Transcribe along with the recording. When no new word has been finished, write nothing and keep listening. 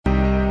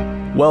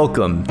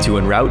Welcome to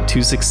En Route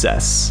to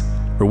Success,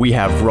 where we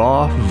have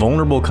raw,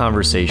 vulnerable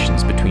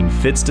conversations between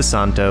Fitz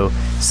DeSanto,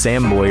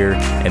 Sam Boyer,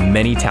 and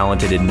many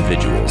talented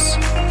individuals,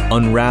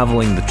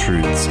 unraveling the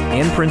truths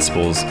and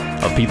principles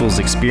of people's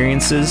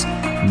experiences,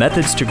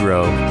 methods to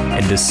grow,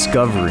 and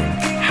discovering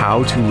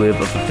how to live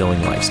a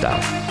fulfilling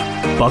lifestyle.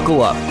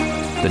 Buckle up,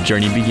 the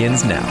journey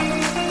begins now.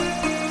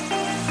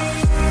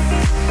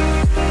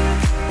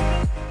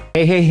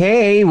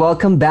 Hey,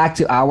 welcome back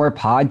to our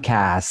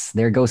podcast.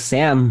 There goes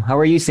Sam. How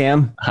are you,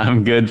 Sam?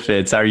 I'm good,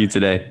 Fitz. How are you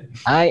today?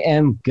 I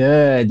am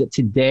good.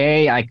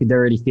 Today, I could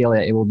already feel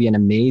it. It will be an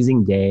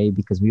amazing day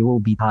because we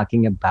will be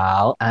talking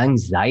about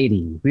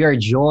anxiety. We are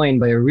joined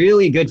by a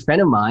really good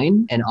friend of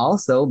mine and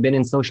also been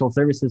in social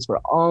services for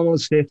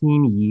almost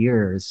 15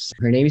 years.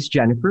 Her name is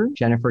Jennifer.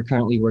 Jennifer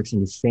currently works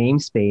in the same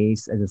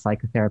space as a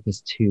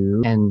psychotherapist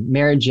too, and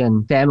marriage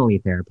and family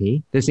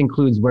therapy. This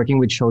includes working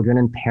with children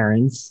and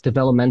parents,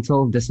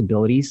 developmental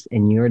disabilities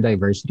and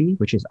neurodiversity,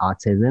 which is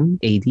autism,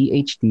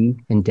 ADHD,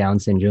 and Down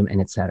syndrome, and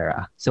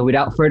etc. So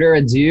without further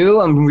ado,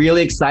 I'm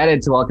really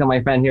excited to welcome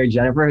my friend here,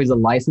 Jennifer, who's a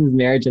licensed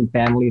marriage and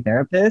family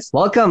therapist.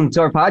 Welcome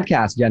to our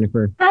podcast,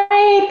 Jennifer.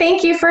 Hi,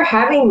 thank you for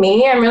having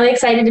me. I'm really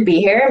excited to be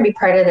here and be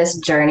part of this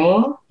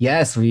journey.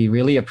 Yes, we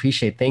really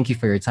appreciate. Thank you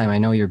for your time. I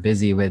know you're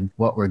busy with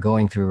what we're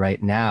going through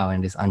right now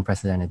in this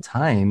unprecedented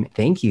time.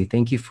 Thank you.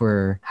 Thank you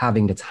for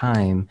having the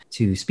time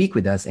to speak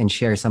with us and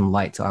share some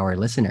light to our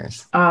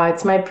listeners.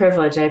 It's my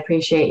privilege. I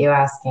appreciate you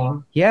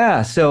asking.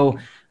 Yeah, so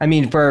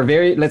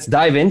let's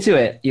dive into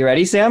it. You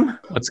ready, Sam?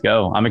 Let's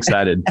go. I'm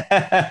excited.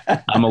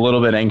 I'm a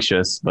little bit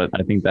anxious, but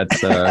I think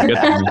that's good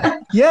for me.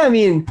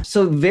 Yeah,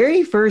 so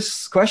very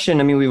first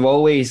question, we've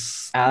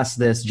always asked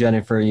this,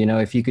 Jennifer,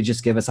 if you could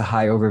just give us a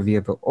high overview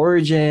of her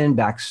origin,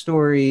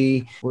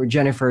 backstory, where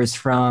Jennifer is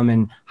from,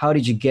 and how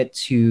did you get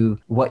to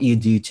what you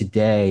do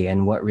today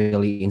and what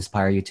really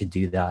inspired you to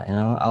do that? And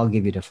I'll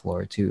give you the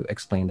floor to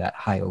explain that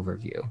high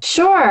overview.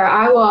 Sure,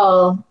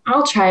 I'll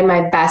try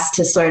my best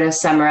to sort of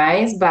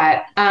summarize,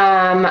 but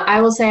I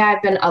will say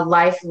I've been a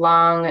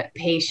lifelong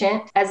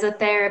patient as a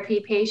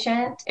therapy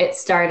patient. It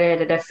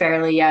started at a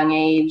fairly young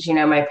age.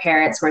 My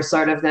parents were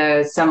sort of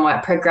those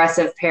somewhat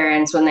progressive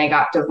parents. When they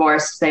got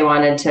divorced, they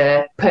wanted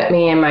to put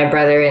me and my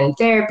brother in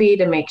therapy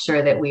to make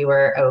sure that we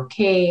were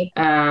okay.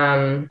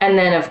 And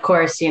then, of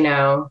course,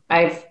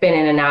 I've been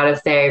in and out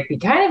of therapy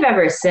kind of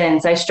ever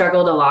since. I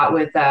struggled a lot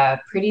with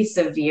pretty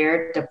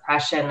severe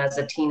depression as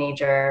a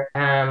teenager.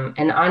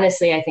 And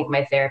honestly, I think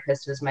my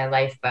therapist was my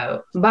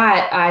lifeboat.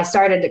 But I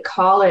started to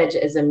college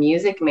as a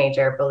music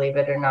major, believe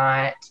it or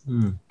not.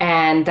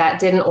 And that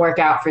didn't work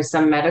out for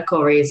some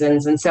medical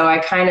reasons. And so I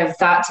kind of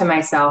thought to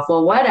myself,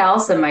 well, what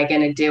else am I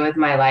going to do with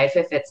my life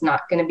if it's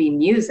not going to be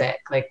music?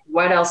 Like,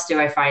 what else do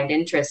I find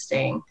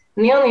interesting?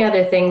 And the only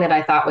other thing that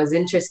I thought was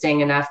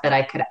interesting enough that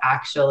I could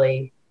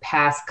actually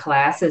pass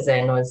classes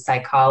in was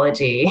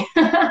psychology.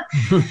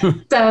 So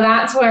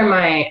that's where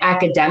my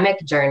academic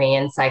journey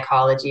in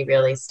psychology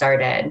really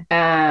started.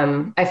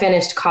 I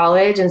finished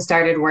college and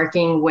started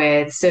working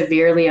with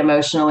severely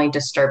emotionally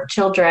disturbed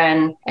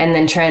children, and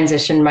then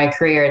transitioned my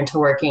career into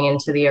working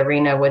into the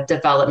arena with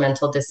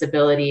developmental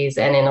disabilities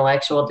and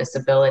intellectual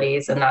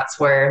disabilities. And that's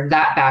where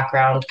that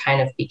background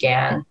kind of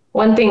began.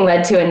 One thing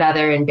led to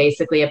another, and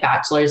basically a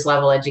bachelor's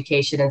level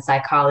education in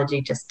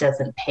psychology just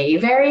doesn't pay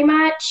very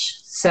much.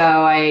 So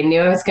I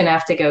knew I was going to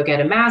have to go get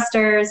a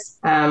master's,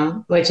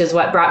 which is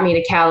what brought me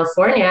to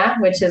California,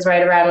 which is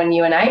right around when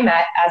you and I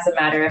met, as a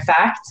matter of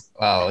fact.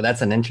 Wow,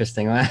 that's an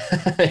interesting one.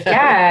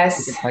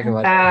 Yes.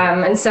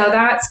 And so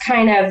that's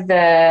kind of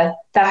the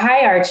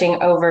high-arching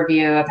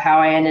overview of how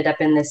I ended up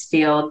in this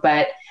field.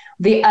 But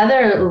the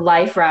other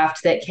life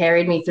raft that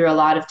carried me through a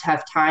lot of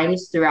tough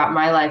times throughout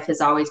my life has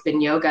always been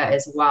yoga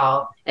as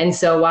well. And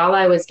so while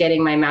I was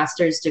getting my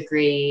master's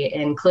degree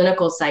in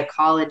clinical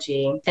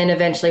psychology and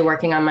eventually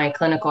working on my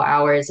clinical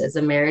hours as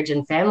a marriage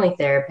and family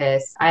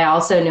therapist, I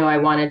also knew I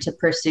wanted to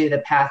pursue the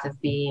path of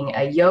being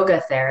a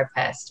yoga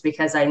therapist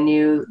because I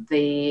knew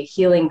the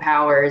healing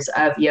powers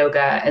of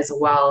yoga as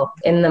well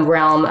in the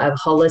realm of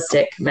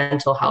holistic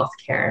mental health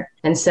care.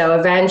 And so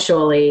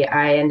eventually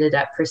I ended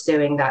up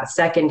pursuing that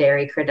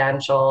secondary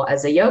credential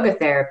as a yoga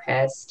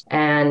therapist.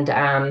 And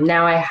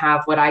now I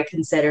have what I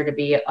consider to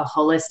be a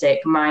holistic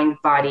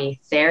mind-body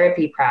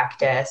therapy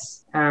practice,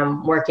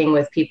 working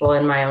with people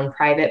in my own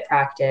private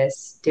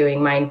practice,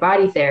 doing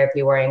mind-body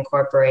therapy where I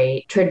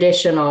incorporate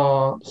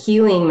traditional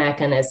healing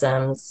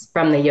mechanisms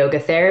from the yoga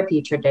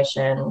therapy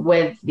tradition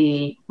with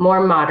the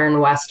more modern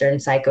Western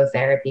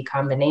psychotherapy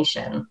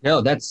combination.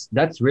 No, that's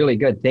really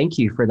good. Thank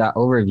you for that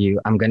overview.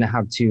 I'm going to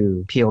have to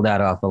peel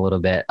that off a little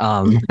bit,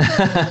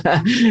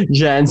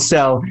 Jen.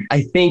 So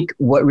I think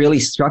what really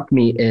struck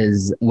me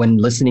is when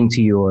listening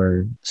to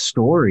your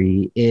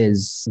story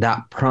is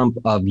that prompt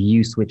of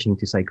you switching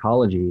to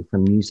psychology from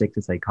from music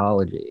to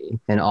psychology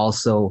and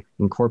also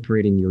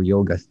incorporating your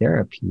yoga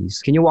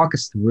therapies. Can you walk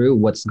us through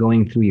what's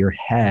going through your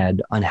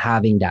head on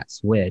having that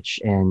switch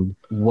and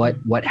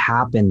what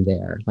happened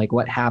there? Like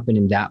what happened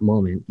in that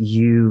moment?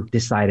 You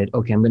decided,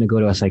 okay, I'm going to go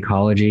to a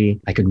psychology.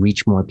 I could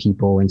reach more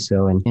people.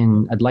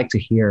 And I'd like to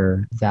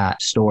hear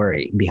that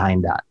story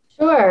behind that.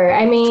 Sure.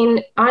 I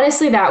mean,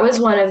 honestly, that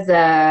was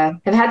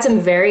I've had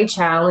some very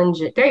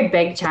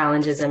big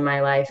challenges in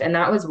my life. And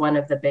that was one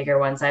of the bigger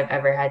ones I've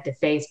ever had to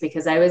face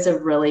because I was a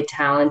really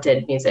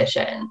talented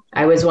musician.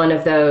 I was one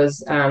of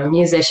those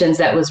musicians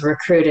that was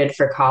recruited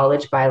for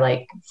college by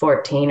like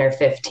 14 or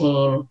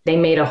 15. They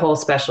made a whole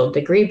special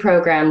degree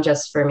program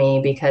just for me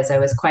because I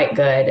was quite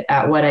good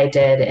at what I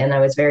did. And I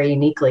was very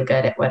uniquely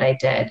good at what I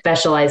did,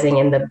 specializing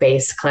in the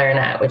bass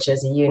clarinet, which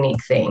is a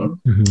unique thing.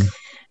 Mm-hmm.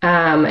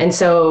 And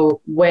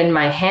so when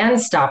my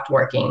hands stopped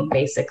working,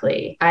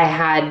 basically,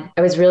 I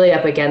was really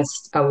up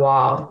against a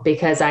wall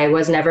because I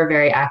was never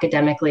very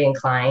academically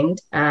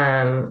inclined.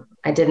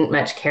 I didn't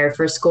much care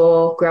for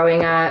school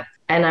growing up.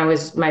 And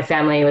my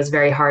family was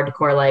very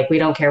hardcore, like, we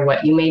don't care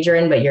what you major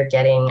in, but you're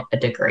getting a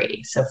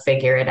degree. So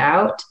figure it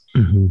out.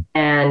 Mm-hmm.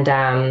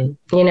 And,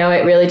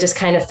 it really just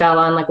kind of fell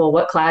on like, well,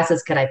 what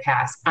classes could I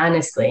pass?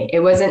 Honestly,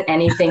 it wasn't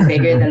anything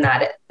bigger than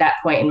that at that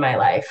point in my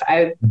life.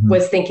 I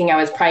was thinking I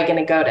was probably going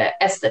to go to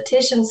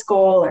esthetician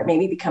school or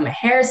maybe become a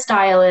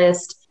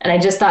hairstylist. And I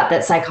just thought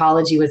that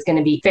psychology was going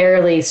to be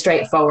fairly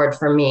straightforward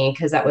for me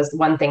because that was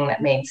one thing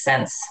that made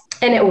sense.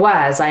 And it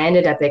was. I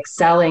ended up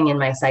excelling in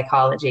my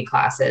psychology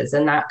classes,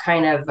 and that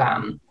kind of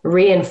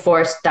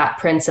reinforced that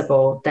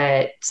principle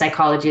that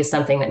psychology is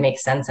something that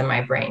makes sense in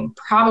my brain,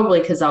 probably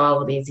because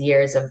all of these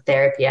years of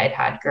therapy I'd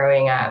had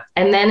growing up.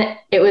 And then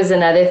it was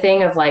another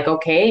thing of like,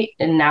 okay,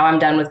 and now I'm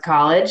done with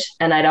college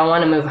and I don't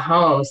want to move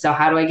home. So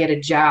how do I get a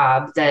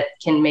job that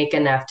can make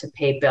enough to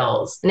pay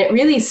bills? And it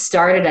really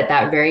started at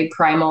that very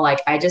primal, like,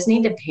 I just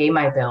need to pay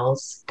my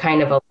bills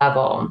kind of a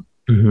level.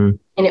 Mm-hmm.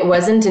 And it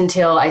wasn't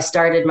until I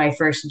started my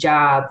first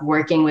job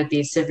working with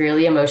these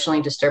severely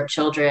emotionally disturbed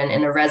children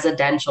in a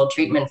residential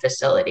treatment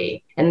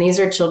facility. And these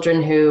are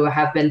children who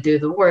have been through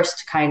the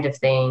worst kind of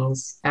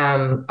things,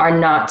 are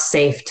not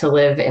safe to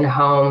live in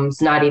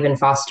homes, not even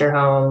foster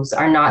homes,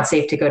 are not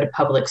safe to go to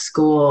public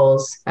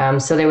schools.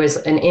 So there was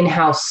an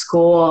in-house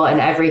school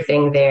and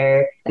everything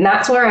there. And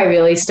that's where I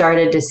really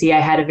started to see I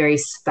had a very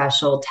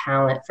special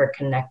talent for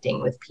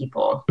connecting with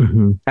people.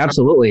 Mm-hmm.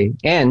 Absolutely.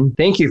 And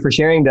thank you for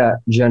sharing that,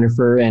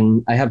 Jennifer.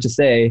 And I have to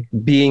say,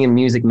 being a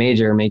music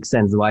major makes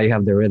sense why you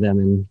have the rhythm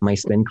in my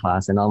spin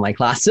class and all my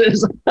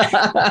classes.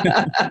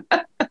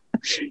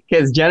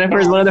 Because Jennifer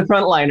is one of the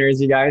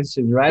frontliners, you guys.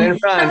 She's right in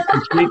front.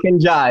 She can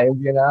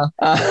jive,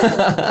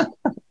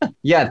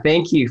 Yeah,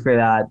 thank you for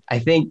that. I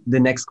think the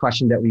next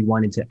question that we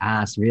wanted to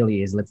ask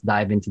really is, let's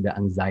dive into the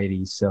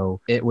anxiety.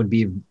 So it would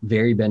be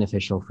very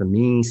beneficial for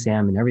me,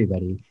 Sam, and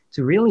everybody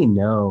to really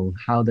know,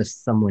 how does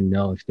someone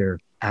know if they're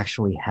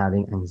actually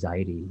having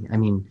anxiety? I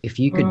mean, if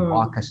you could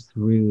walk us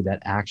through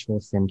that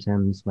actual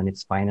symptoms when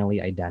it's finally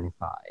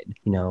identified,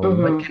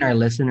 what can our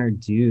listener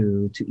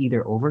do to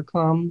either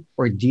overcome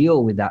or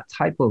deal with that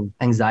type of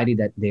anxiety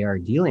that they are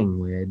dealing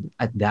with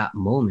at that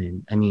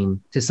moment? I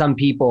mean, to some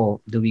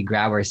people, do we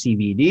grab our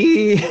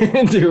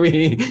CBD?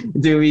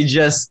 do we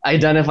just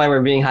identify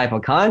we're being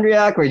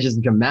hypochondriac? We're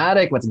just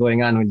dramatic. What's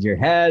going on with your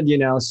head?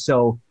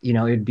 So,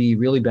 it'd be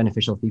really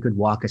beneficial if you could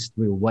walk us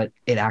through what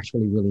it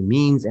actually really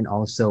means and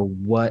also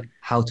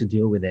how to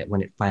deal with it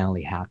when it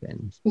finally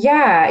happens.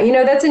 Yeah,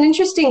 that's an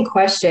interesting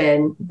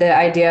question, the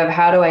idea of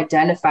how to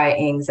identify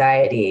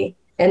anxiety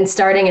and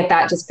starting at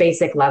that just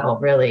basic level,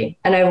 really.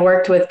 And I've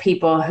worked with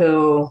people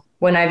who,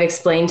 when I've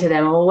explained to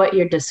them, well, what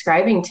you're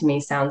describing to me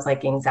sounds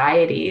like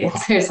anxiety,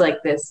 there's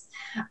like this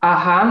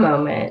aha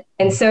moment.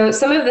 And so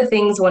some of the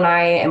things when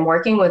I am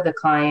working with a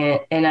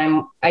client and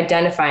I'm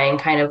identifying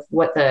kind of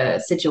what the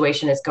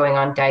situation is going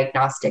on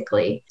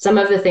diagnostically, some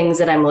of the things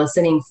that I'm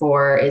listening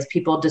for is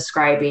people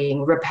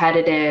describing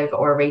repetitive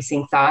or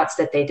racing thoughts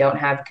that they don't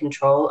have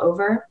control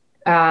over.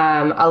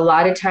 A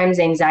lot of times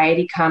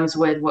anxiety comes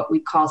with what we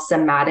call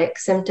somatic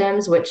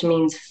symptoms, which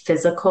means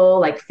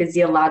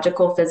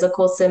physiological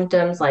physical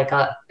symptoms, like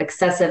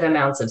excessive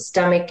amounts of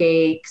stomach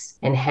aches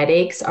and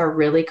headaches are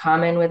really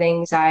common with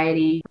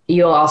anxiety.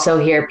 You'll also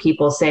hear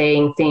people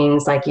saying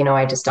things like,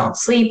 I just don't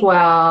sleep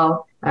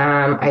well.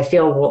 I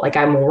feel like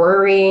I'm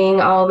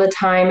worrying all the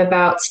time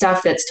about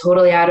stuff that's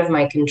totally out of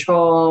my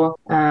control.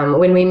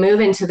 When we move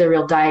into the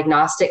real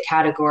diagnostic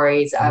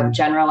categories of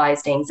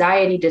generalized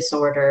anxiety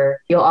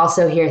disorder, you'll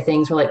also hear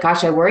things where like,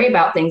 gosh, I worry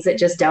about things that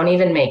just don't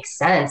even make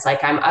sense.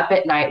 Like I'm up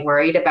at night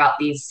worried about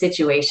these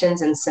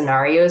situations and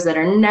scenarios that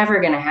are never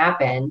going to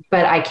happen,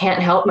 but I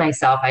can't help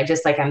myself.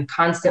 I'm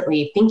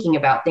constantly thinking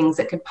about things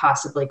that could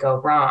possibly go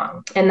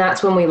wrong. And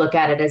that's when we look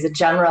at it as a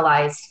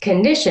generalized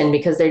condition,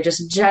 because they're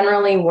just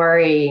generally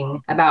worried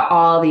about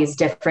all these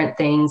different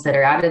things that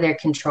are out of their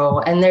control.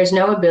 And there's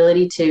no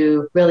ability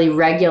to really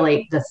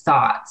regulate the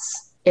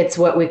thoughts. It's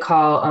what we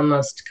call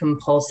almost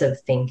compulsive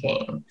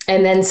thinking.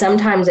 And then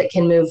sometimes it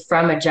can move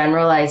from a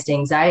generalized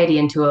anxiety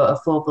into a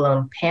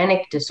full-blown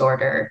panic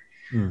disorder,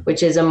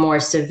 which is a more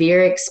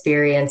severe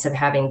experience of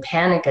having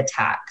panic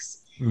attacks.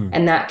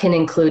 And that can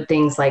include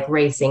things like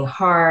racing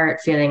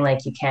heart, feeling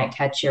like you can't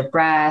catch your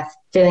breath,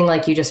 feeling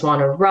like you just want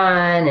to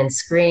run and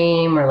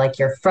scream, or like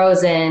you're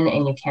frozen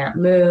and you can't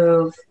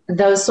move.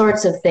 Those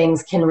sorts of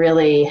things can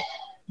really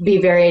be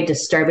very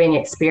disturbing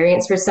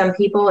experience for some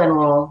people, and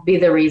will be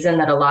the reason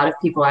that a lot of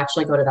people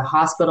actually go to the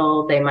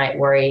hospital. They might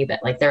worry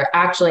that like they're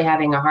actually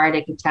having a heart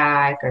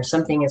attack or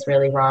something is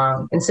really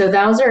wrong. And so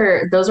those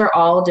are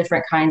all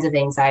different kinds of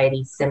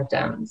anxiety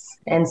symptoms.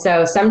 And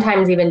so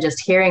sometimes even just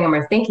hearing them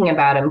or thinking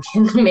about them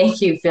can make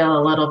you feel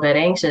a little bit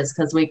anxious,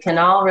 because we can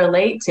all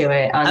relate to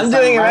it on I'm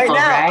some doing it level,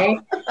 right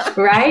now.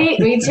 Right?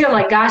 Me too. I'm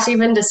like, gosh,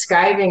 even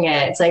describing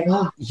it, it's like,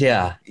 oh.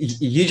 Yeah,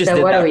 you just So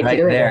did what that do we right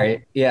do with there.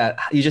 it? Yeah,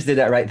 you just did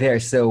that right there.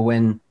 So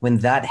when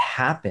that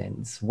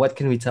happens, what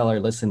can we tell our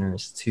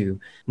listeners to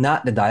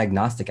not the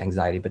diagnostic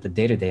anxiety, but the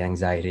day-to-day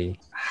anxiety?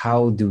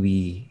 How do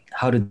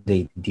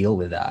they deal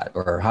with that?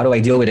 Or how do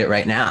I deal with it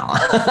right now?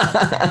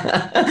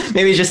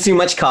 Maybe it's just too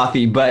much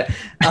coffee, but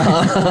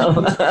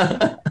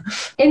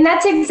and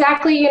that's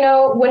exactly,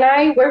 when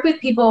I work with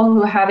people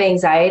who have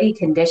anxiety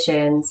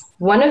conditions,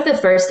 one of the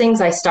first things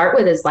I start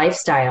with is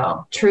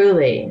lifestyle.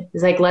 Truly,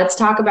 it's like, let's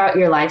talk about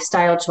your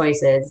lifestyle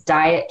choices,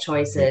 diet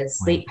choices,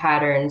 sleep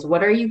patterns.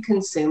 What are you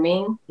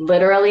consuming?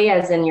 Literally,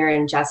 as in you're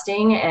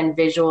ingesting, and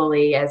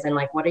visually, as in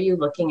like, what are you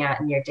looking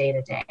at in your day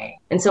to day?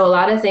 And so a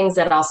lot of things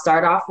that I'll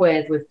start off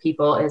with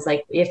people is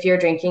like, if you're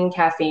drinking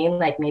caffeine,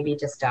 like maybe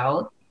just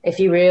don't. If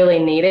you really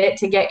need it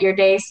to get your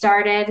day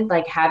started,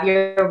 like have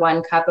your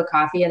 1 cup of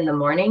coffee in the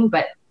morning,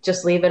 but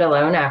just leave it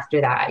alone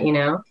after that,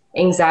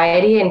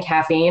 Anxiety and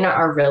caffeine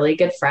are really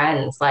good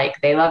friends. Like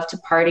they love to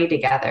party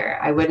together.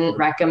 I wouldn't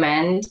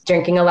recommend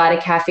drinking a lot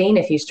of caffeine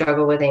if you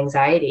struggle with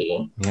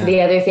anxiety. Yeah.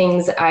 The other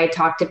things I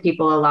talk to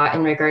people a lot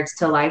in regards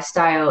to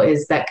lifestyle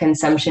is that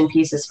consumption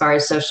piece, as far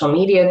as social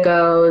media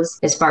goes,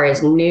 as far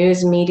as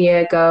news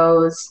media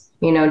goes.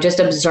 Just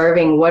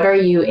observing what are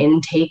you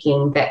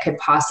intaking that could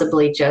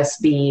possibly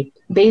just be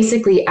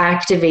basically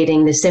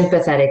activating the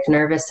sympathetic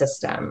nervous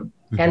system.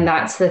 And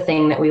that's the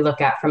thing that we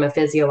look at from a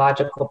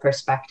physiological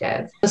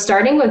perspective. So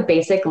starting with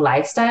basic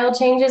lifestyle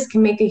changes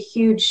can make a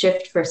huge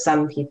shift for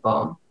some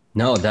people.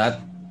 No, that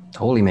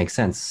totally makes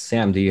sense.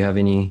 Sam, do you have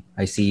any?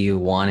 I see you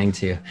wanting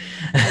to.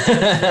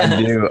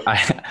 I do.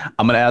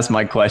 I'm going to ask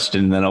my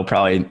question, and then I'll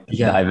probably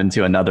dive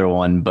into another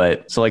one.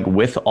 But so like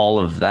with all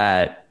of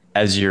that,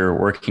 as you're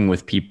working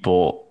with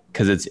people,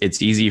 because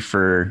it's easy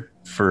for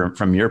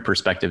from your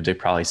perspective to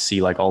probably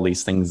see like all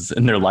these things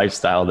in their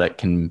lifestyle that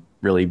can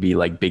really be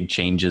like big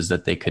changes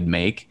that they could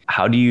make.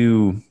 How do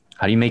you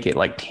make it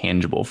like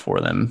tangible for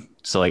them?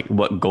 So like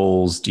what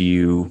goals do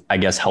you, I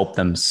guess, help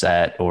them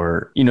set,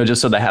 or,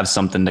 just so they have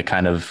something to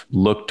kind of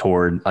look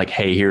toward, like,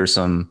 hey, here are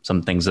some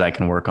things that I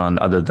can work on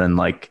other than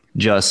like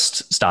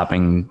just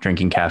stopping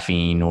drinking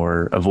caffeine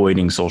or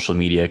avoiding social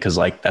media. Cause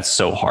like, that's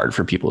so hard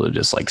for people to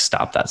just like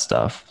stop that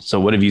stuff. So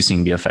what have you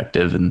seen be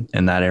effective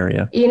in that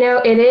area?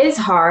 It is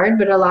hard,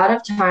 but a lot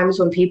of times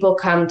when people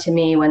come to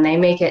me, when they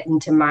make it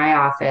into my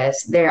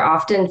office, they're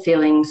often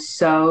feeling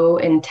so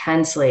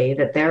intensely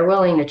that they're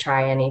willing to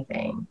try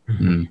anything.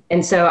 Mm-hmm.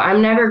 And so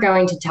I'm never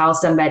going to tell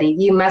somebody,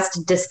 you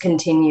must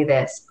discontinue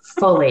this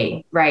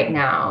fully right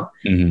now.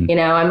 Mm-hmm.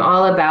 I'm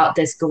all about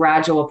this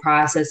gradual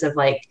process of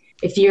like,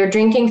 if you're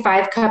drinking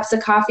 5 cups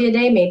of coffee a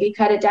day, maybe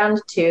cut it down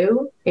to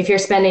 2. If you're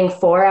spending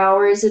 4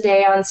 hours a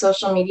day on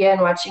social media and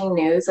watching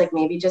news, like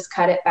maybe just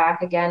cut it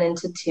back again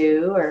into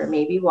 2 or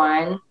maybe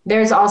 1.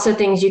 There's also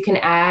things you can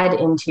add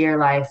into your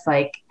life,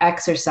 like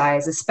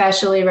exercise,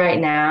 especially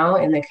right now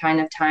in the kind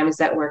of times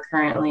that we're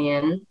currently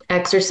in.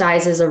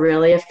 Exercise is a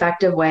really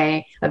effective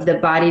way of the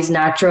body's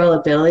natural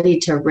ability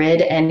to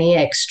rid any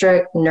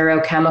extra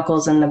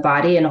neurochemicals in the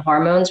body and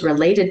hormones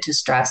related to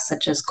stress,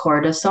 such as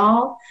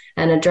cortisol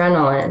and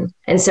adrenaline.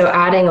 And so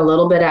adding a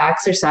little bit of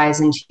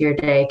exercise into your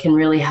day can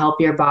really help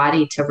your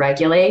body to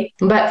regulate.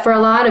 But for a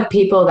lot of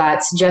people,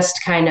 that's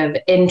just kind of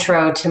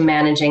intro to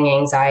managing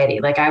anxiety.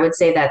 Like I would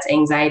say that's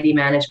anxiety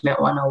management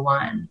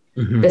 101.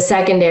 Mm-hmm. The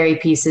secondary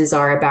pieces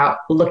are about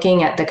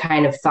looking at the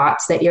kind of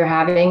thoughts that you're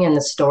having and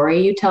the story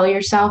you tell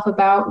yourself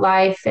about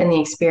life and the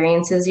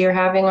experiences you're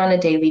having on a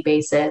daily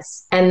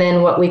basis. And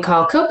then what we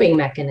call coping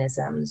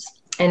mechanisms,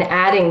 and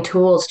adding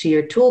tools to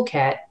your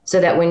toolkit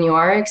so that when you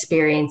are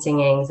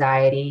experiencing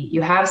anxiety,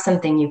 you have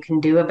something you can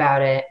do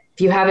about it.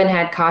 If you haven't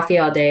had coffee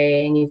all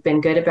day and you've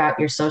been good about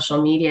your social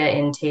media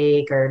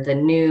intake or the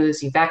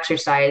news, you've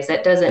exercised,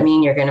 that doesn't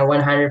mean you're going to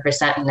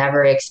 100%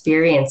 never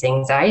experience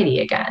anxiety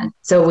again.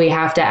 So we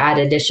have to add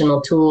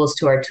additional tools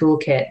to our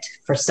toolkit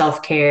for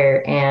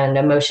self-care and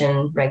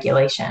emotion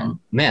regulation.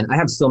 Man, I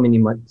have so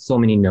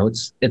many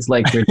notes. It's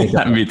like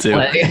ridiculous. Me too.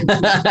 Like,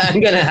 I'm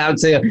going to have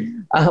to,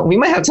 we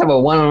might have to have a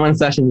one-on-one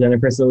session,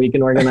 Jennifer, so we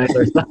can organize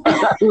our stuff.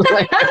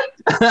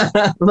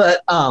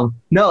 But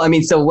no, I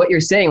mean, so what you're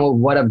saying, well,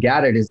 what I've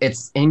gathered is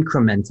it's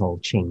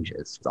incremental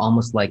changes. It's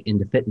almost like in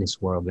the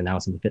fitness world, when I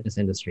was in the fitness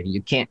industry,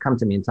 you can't come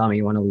to me and tell me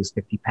you want to lose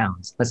 50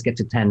 pounds. Let's get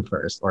to 10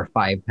 first or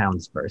 5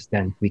 pounds first.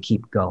 Then we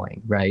keep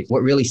going, right?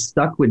 What really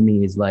stuck with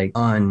me is like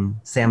on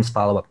Sam's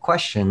follow-up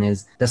question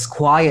is, does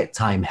quiet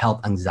time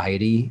help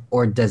anxiety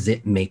or does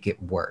it make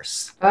it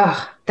worse?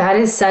 Oh, that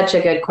is such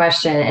a good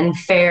question and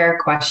fair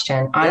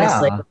question,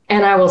 honestly. Yeah.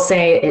 And I will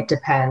say it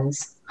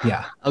depends.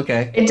 Yeah.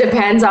 Okay. It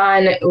depends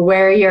on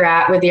where you're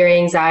at with your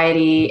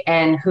anxiety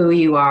and who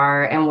you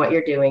are and what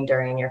you're doing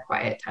during your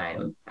quiet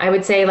time. I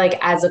would say, like,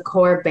 as a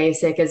core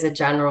basic, as a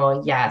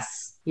general,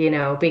 yes,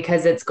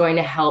 because it's going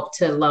to help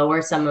to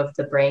lower some of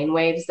the brain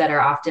waves that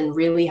are often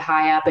really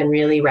high up and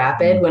really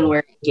rapid when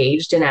we're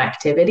engaged in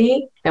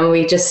activity. And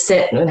we just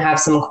sit and have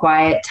some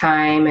quiet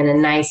time and a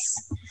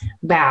nice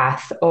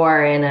bath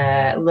or in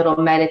a little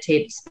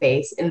meditative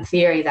space. In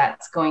theory,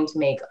 that's going to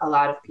make a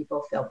lot of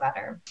people feel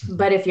better.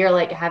 But if you're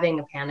like having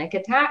a panic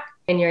attack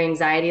and your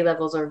anxiety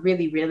levels are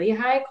really, really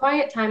high,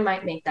 quiet time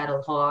might make that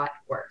a lot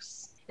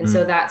worse. And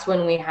so that's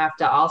when we have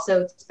to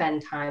also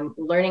spend time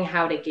learning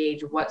how to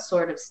gauge what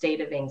sort of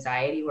state of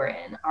anxiety we're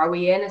in. Are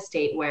we in a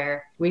state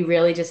where we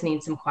really just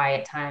need some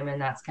quiet time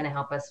and that's going to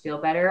help us feel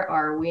better?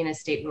 Or are we in a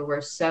state where we're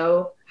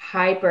so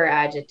hyper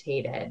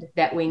agitated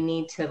that we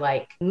need to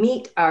like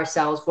meet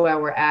ourselves where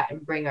we're at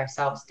and bring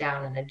ourselves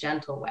down in a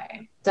gentle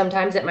way?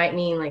 Sometimes it might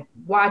mean like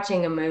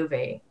watching a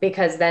movie,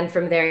 because then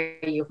from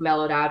there you've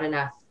mellowed out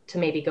enough to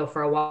maybe go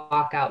for a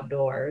walk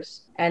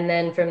outdoors. And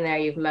then from there,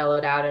 you've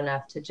mellowed out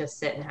enough to just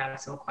sit and have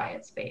some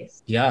quiet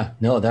space. Yeah,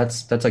 no,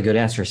 that's a good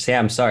answer.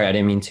 Sam, sorry, I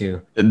didn't mean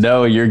to.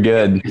 No, you're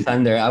good.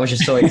 Thunder. I was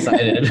just so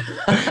excited.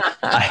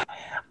 I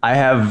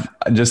have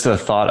just a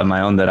thought of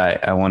my own that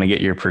I want to get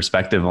your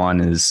perspective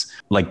on, is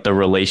like the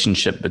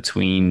relationship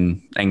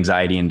between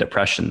anxiety and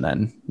depression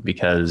then,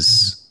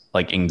 because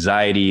like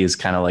anxiety is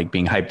kind of like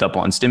being hyped up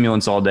on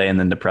stimulants all day. And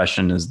then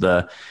depression is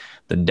the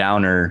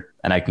downer.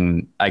 And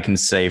I can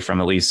say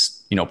from at least,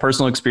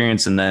 personal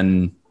experience and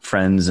then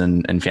friends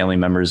and family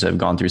members have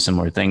gone through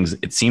similar things.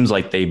 It seems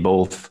like they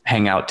both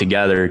hang out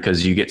together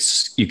because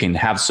you can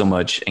have so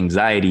much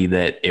anxiety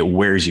that it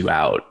wears you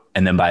out.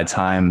 And then by the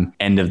time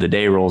end of the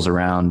day rolls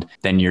around,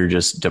 then you're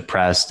just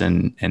depressed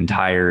and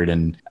tired.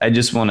 And I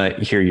just want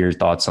to hear your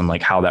thoughts on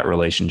like how that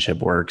relationship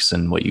works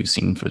and what you've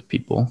seen with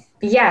people.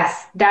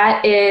 Yes,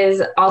 that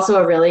is also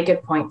a really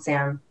good point,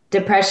 Sam.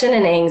 Depression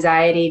and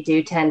anxiety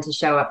do tend to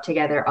show up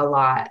together a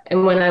lot.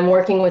 And when I'm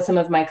working with some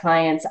of my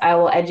clients, I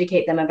will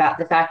educate them about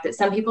the fact that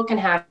some people can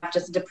have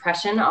just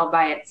depression all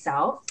by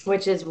itself,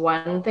 which is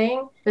one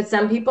thing. But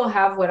some people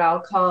have what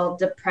I'll call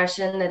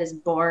depression that is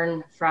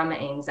born from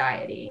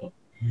anxiety,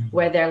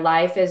 where their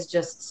life is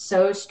just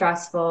so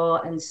stressful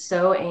and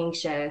so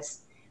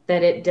anxious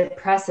that it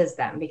depresses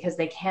them because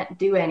they can't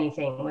do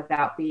anything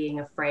without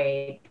being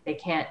afraid. They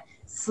can't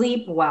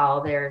sleep well,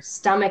 their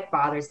stomach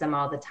bothers them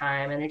all the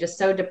time, and they're just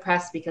so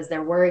depressed because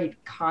they're worried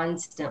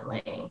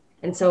constantly.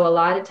 And so a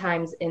lot of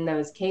times in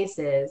those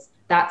cases,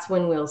 that's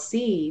when we'll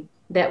see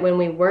that when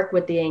we work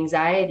with the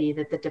anxiety,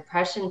 that the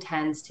depression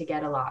tends to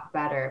get a lot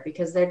better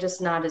because they're just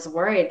not as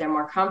worried. They're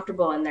more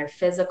comfortable in their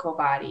physical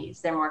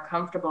bodies. They're more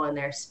comfortable in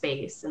their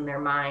space and their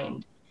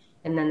mind.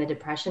 And then the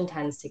depression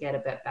tends to get a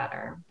bit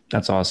better.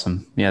 That's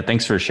awesome. Yeah,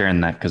 thanks for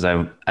sharing that, because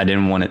I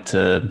didn't want it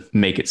to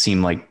make it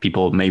seem like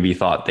people maybe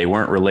thought they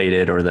weren't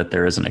related or that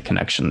there isn't a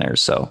connection there.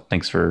 So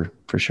thanks for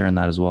sharing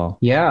that as well.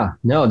 Yeah,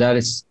 no, that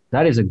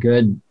is a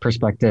good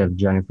perspective,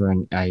 Jennifer.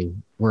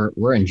 And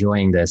we're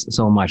enjoying this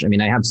so much. I mean,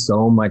 I have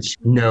so much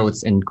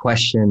notes and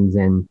questions.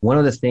 And one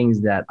of the things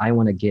that I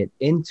want to get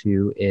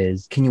into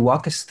is, can you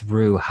walk us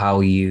through how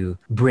you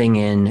bring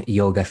in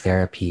yoga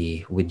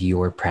therapy with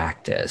your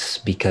practice?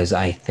 Because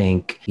I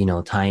think,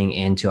 tying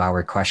into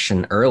our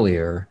question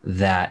earlier,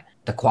 that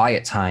the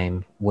quiet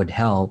time would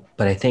help,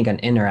 but I think an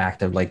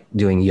interactive, like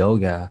doing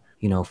yoga,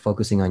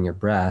 focusing on your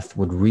breath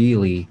would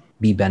really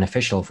be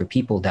beneficial for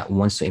people that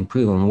wants to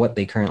improve on what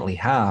they currently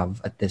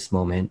have at this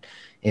moment.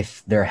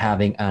 If they're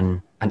having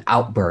an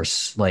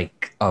outburst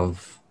like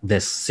of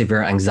this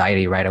severe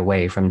anxiety right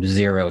away from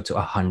 0 to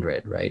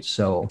 100, right?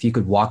 So if you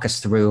could walk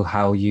us through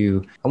how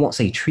you, I won't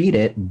say treat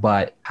it,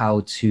 but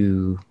how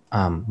to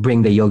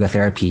bring the yoga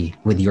therapy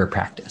with your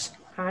practice.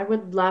 I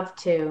would love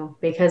to,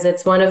 because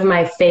it's one of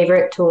my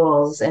favorite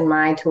tools in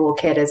my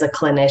toolkit as a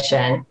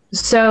clinician.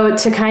 So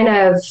to kind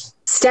of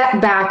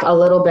step back a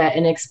little bit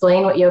and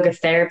explain what yoga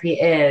therapy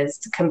is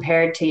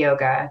compared to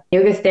yoga.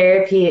 Yoga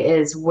therapy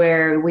is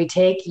where we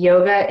take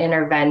yoga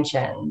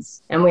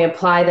interventions and we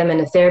apply them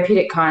in a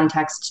therapeutic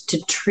context to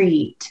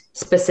treat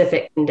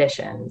specific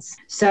conditions.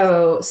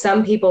 So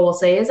some people will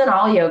say, isn't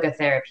all yoga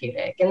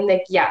therapeutic? And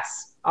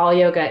yes, all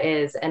yoga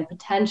is and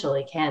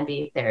potentially can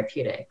be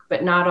therapeutic,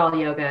 but not all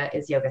yoga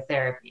is yoga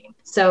therapy.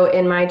 So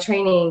in my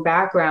training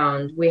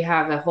background, we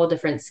have a whole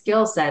different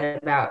skill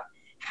set about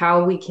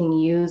how we can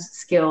use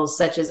skills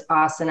such as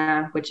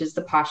asana, which is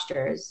the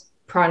postures,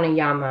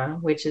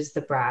 pranayama, which is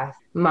the breath,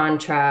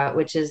 mantra,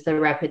 which is the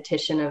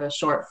repetition of a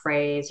short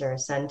phrase or a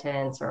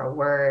sentence or a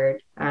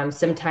word.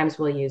 Sometimes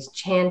we'll use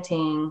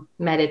chanting,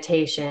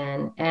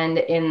 meditation, and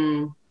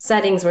in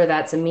settings where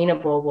that's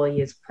amenable, we'll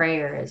use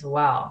prayer as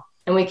well.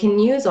 And we can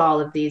use all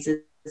of these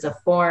as a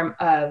form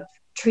of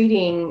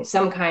treating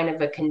some kind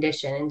of a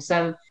condition. And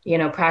some,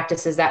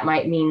 practices that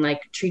might mean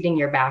like treating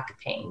your back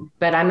pain.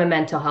 But I'm a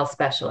mental health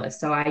specialist,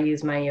 so I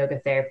use my yoga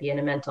therapy in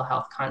a mental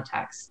health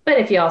context. But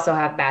if you also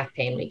have back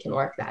pain, we can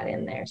work that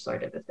in there,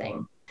 sort of a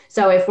thing.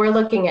 So if we're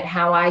looking at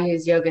how I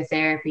use yoga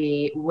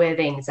therapy with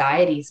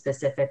anxiety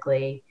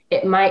specifically,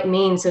 it might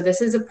mean, so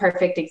this is a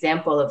perfect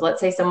example of, let's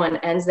say someone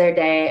ends their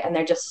day and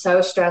they're just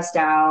so stressed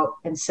out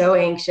and so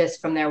anxious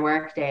from their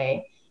work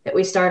day, that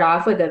we start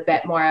off with a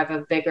bit more of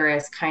a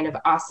vigorous kind of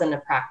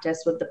asana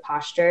practice with the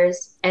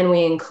postures. And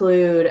we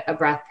include a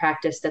breath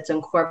practice that's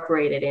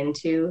incorporated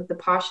into the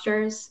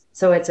postures.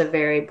 So it's a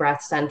very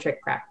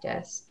breath-centric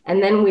practice.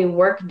 And then we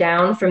work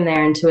down from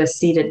there into a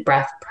seated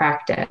breath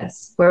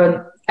practice,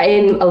 where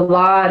a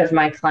lot of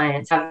my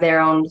clients have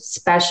their own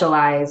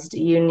specialized,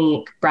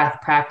 unique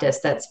breath practice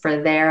that's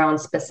for their own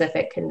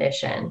specific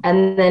condition.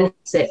 And then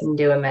sit and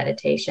do a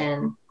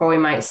meditation, or we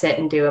might sit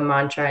and do a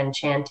mantra and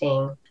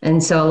chanting.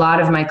 And so a lot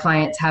of my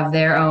clients have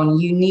their own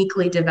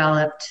uniquely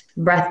developed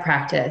breath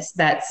practice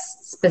that's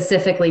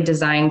specifically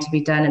designed to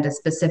be done at a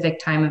specific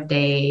time of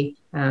day,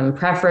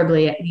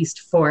 preferably at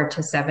least 4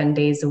 to 7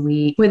 days a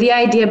week, with the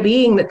idea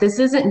being that this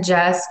isn't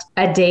just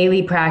a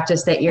daily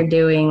practice that you're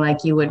doing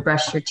like you would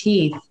brush your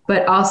teeth,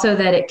 but also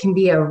that it can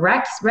be a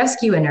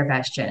rescue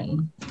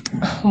intervention.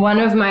 One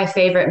of my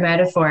favorite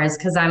metaphors,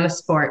 because I'm a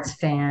sports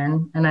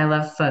fan and I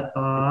love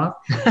football,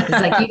 is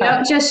like, you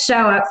don't just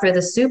show up for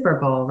the Super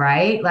Bowl,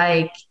 right?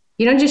 Like,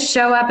 you don't just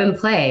show up and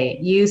play.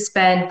 You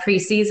spend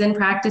preseason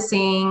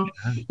practicing,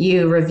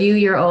 you review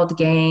your old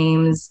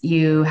games,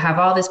 you have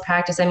all this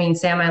practice. I mean,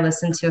 Sam, I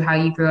listened to how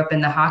you grew up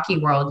in the hockey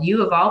world.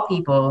 You, of all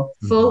people,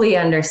 fully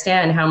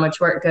understand how much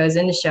work goes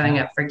into showing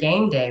up for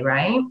game day,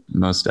 right?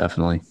 Most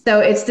definitely. So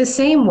it's the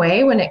same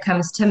way when it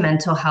comes to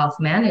mental health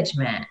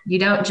management. You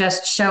don't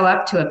just show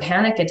up to a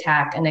panic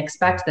attack and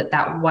expect that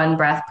that one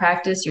breath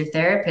practice your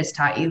therapist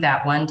taught you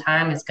that one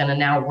time is going to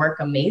now work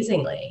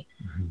amazingly.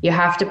 You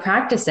have to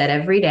practice it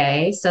every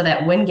day so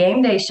that when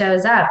game day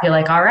shows up, you're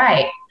like, all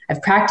right,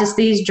 I've practiced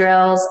these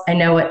drills. I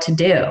know what to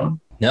do.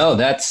 No,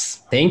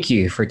 thank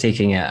you for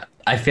taking it.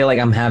 I feel like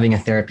I'm having a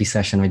therapy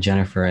session with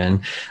Jennifer,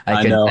 and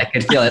I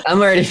could feel it. I'm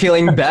already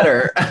feeling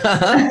better.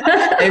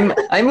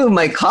 I moved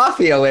my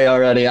coffee away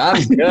already.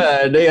 I'm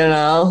good.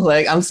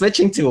 Like I'm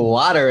switching to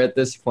water at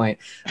this point.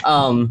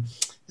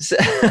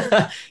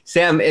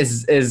 Sam,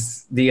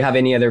 do you have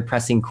any other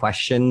pressing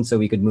questions so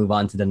we could move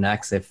on to the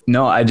next?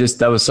 No,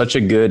 that was such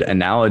a good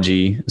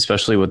analogy,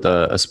 especially with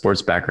a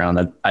sports background.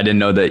 That I didn't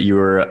know that you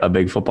were a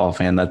big football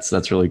fan.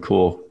 That's really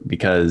cool,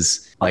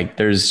 because like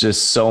there's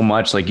just so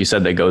much, like you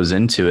said, that goes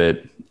into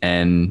it.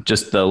 And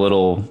just the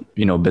little,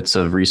 bits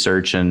of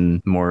research and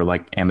more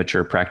like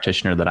amateur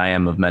practitioner that I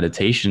am of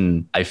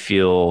meditation, I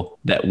feel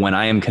that when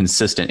I am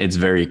consistent, it's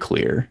very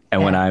clear.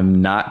 And when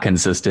I'm not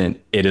consistent,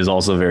 it is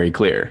also very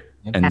clear.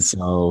 And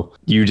so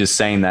you just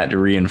saying that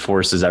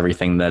reinforces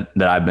everything that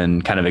I've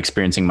been kind of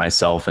experiencing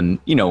myself and,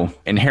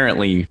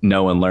 inherently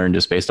know and learn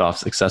just based off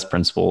success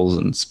principles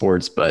and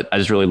sports. But I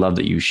just really love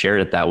that you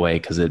shared it that way,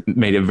 because it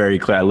made it very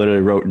clear. I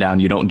literally wrote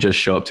down, you don't just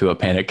show up to a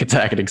panic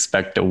attack and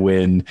expect to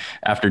win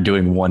after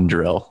doing one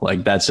drill.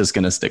 Like that's just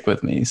going to stick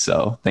with me.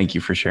 So thank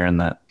you for sharing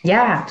that.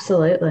 Yeah,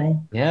 absolutely.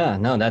 Yeah,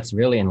 no, that's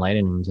really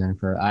enlightening,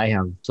 Jennifer. I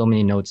have so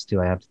many notes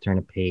too. I have to turn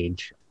a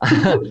page.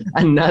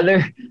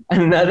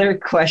 Another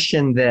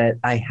question that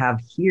I have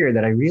here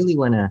that I really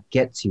want to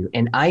get to,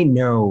 and I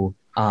know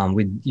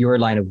with your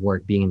line of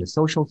work being in the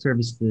social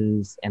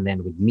services and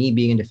then with me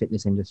being in the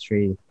fitness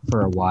industry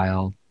for a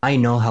while, I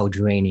know how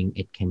draining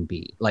it can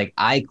be. Like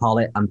I call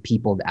it, I'm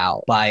peopled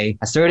out. By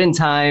a certain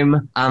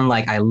time, I'm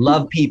like, I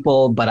love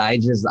people, but I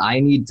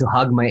need to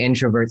hug my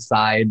introvert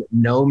side,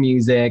 no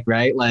music,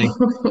 right? Like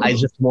I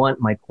just want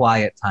my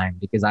quiet time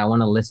because I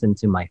want to listen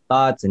to my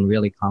thoughts and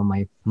really calm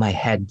my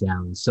head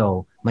down.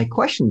 So my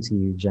question to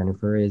you,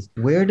 Jennifer, is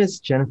where does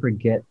Jennifer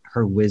get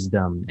her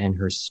wisdom and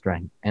her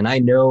strength? And I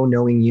know,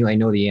 knowing you, I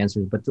know the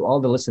answers, but to all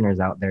the listeners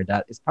out there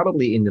that is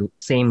probably in the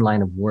same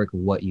line of work of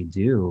what you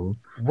do,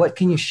 what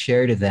can you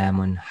share to them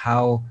on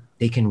how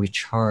they can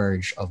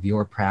recharge of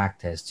your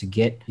practice to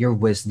get your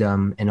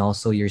wisdom and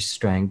also your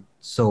strength?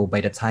 So by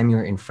the time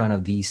you're in front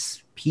of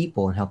these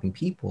people and helping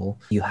people,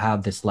 you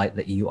have this light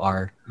that you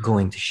are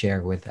going to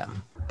share with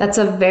them. That's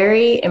a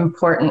very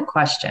important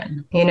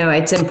question.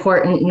 It's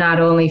important not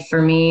only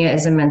for me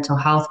as a mental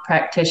health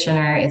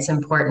practitioner, it's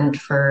important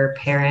for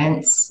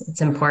parents,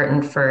 it's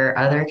important for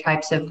other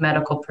types of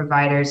medical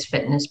providers,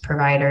 fitness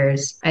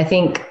providers. I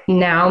think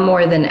now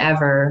more than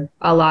ever,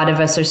 a lot of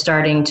us are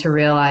starting to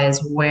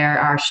realize where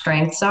our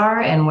strengths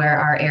are and where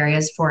our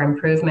areas for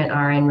improvement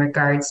are in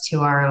regards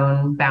to our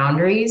own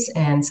boundaries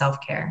and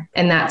self-care.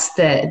 And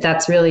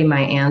that's really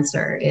my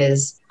answer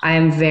is I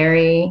am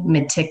very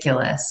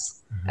meticulous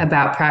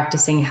about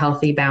practicing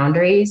healthy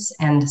boundaries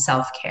and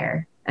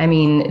self-care. I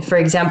mean, for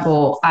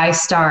example, I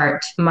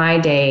start my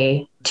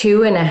day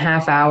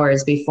 2.5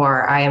 hours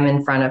before I am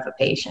in front of a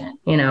patient.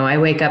 I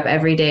wake up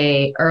every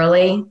day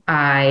early.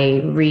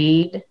 I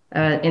read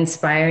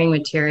inspiring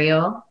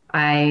material.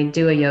 I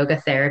do a yoga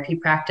therapy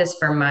practice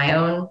for my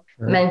own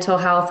mental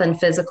health and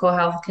physical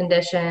health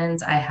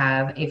conditions. I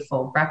have a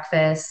full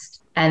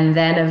breakfast. And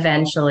then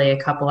eventually, a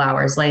couple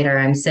hours later,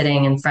 I'm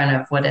sitting in front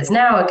of what is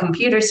now a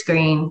computer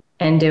screen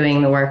and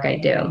doing the work I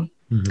do.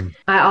 Mm-hmm.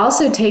 I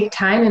also take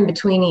time in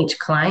between each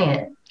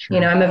client.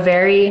 Sure. I'm a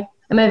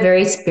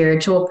very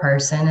spiritual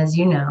person, as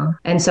you know.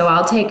 And so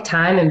I'll take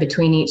time in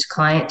between each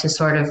client to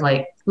sort of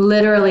like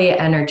literally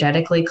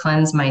energetically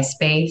cleanse my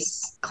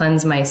space,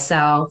 cleanse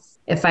myself.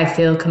 If I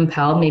feel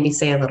compelled, maybe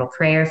say a little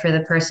prayer for the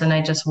person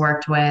I just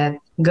worked with,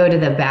 go to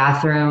the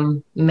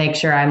bathroom, make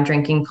sure I'm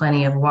drinking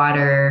plenty of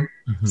water,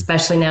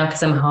 especially now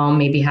because I'm home,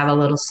 maybe have a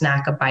little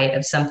snack, a bite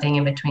of something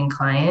in between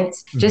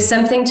clients, just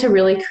something to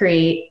really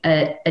create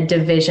a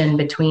division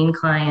between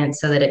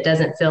clients so that it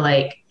doesn't feel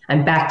like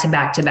I'm back to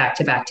back to back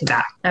to back to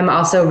back. I'm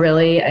also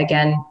really,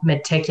 again,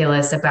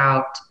 meticulous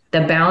about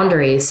the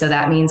boundaries. So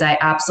that means I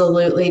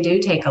absolutely do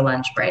take a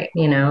lunch break,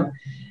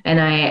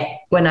 and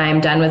when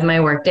I'm done with my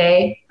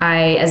workday,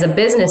 as a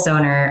business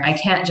owner, I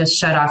can't just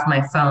shut off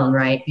my phone,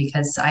 right?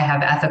 Because I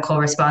have ethical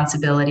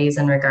responsibilities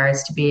in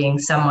regards to being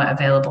somewhat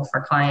available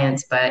for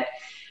clients, but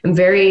I'm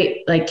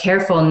very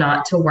careful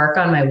not to work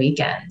on my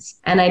weekends.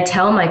 And I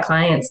tell my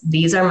clients,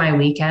 these are my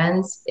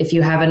weekends. If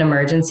you have an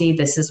emergency,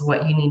 this is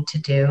what you need to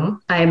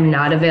do. I'm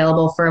not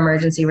available for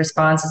emergency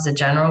response as a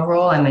general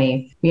rule. I'm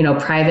a,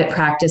 private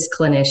practice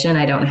clinician.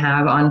 I don't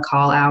have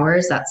on-call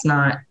hours. That's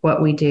not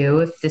what we do.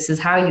 If this is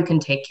how you can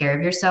take care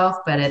of yourself,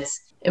 but it's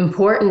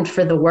important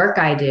for the work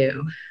I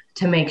do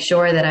to make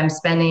sure that I'm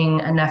spending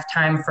enough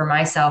time for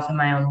myself and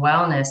my own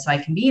wellness so I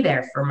can be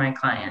there for my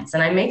clients.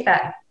 And I make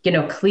that,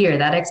 clear.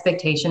 That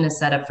expectation is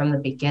set up from the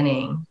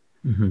beginning.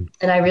 Mm-hmm.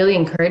 And I really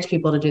encourage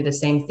people to do the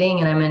same thing.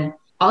 And I'm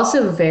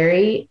also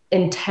very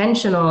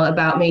intentional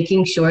about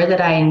making sure that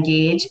I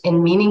engage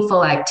in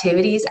meaningful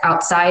activities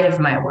outside of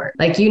my work.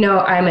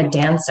 I'm a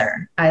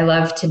dancer. I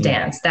love to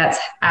dance. That's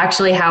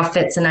actually how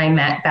Fitz and I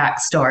met.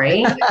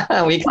 Backstory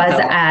was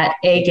at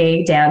a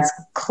gay dance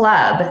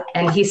club,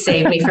 and he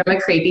saved me from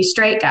a creepy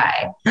straight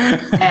guy.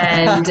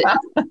 And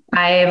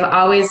I've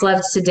always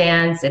loved to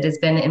dance. It has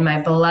been in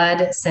my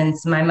blood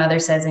since my mother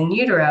says in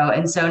utero.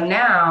 And so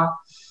now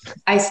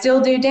I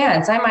still do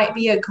dance. I might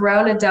be a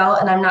grown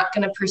adult and I'm not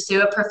going to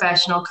pursue a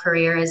professional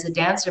career as a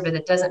dancer, but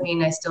it doesn't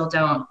mean I still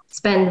don't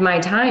spend my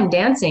time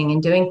dancing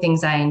and doing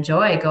things I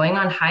enjoy, going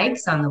on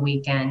hikes on the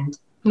weekend,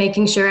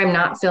 making sure I'm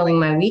not filling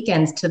my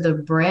weekends to the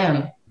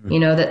brim,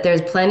 that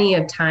there's plenty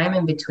of time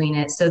in between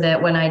it so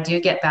that when I do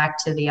get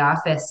back to the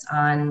office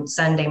on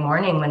Sunday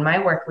morning, when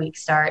my work week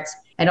starts,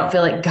 I don't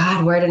feel like,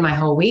 God, where did my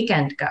whole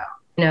weekend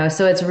go?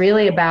 So it's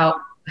really about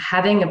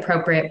having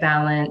appropriate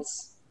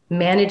balance,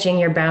 managing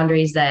your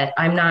boundaries, that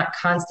I'm not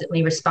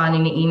constantly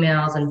responding to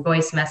emails and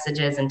voice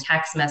messages and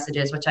text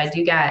messages, which I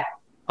do get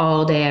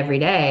all day, every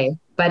day.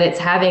 But it's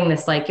having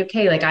this I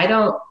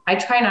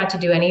try not to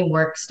do any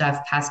work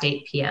stuff past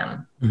 8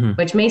 p.m.,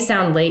 which may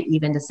sound late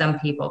even to some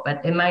people,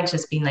 but it might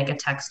just be like a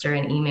text or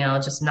an email,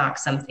 just knock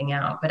something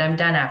out. But I'm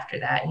done after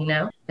that,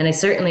 and I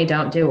certainly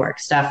don't do work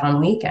stuff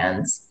on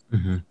weekends.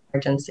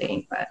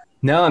 Emergency, but.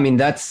 No, I mean,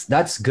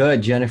 that's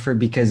good, Jennifer,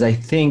 because I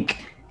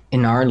think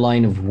in our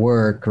line of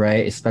work,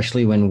 right,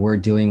 especially when we're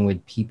dealing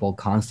with people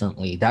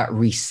constantly, that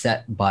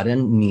reset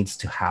button needs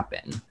to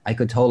happen. I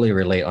could totally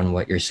relate on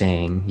what you're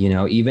saying,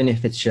 even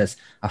if it's just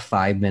a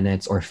 5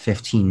 minutes or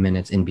 15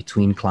 minutes in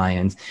between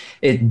clients,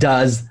 it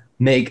does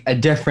make a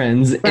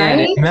difference, right?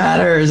 And it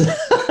matters.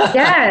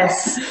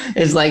 Yes.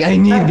 It's I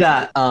need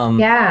that.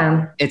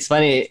 Yeah. It's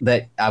funny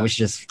that I was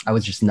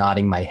just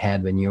nodding my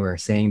head when you were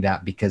saying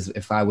that, because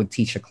if I would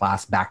teach a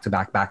class back to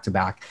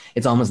back,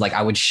 it's almost like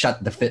I would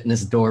shut the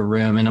fitness door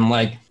room and I'm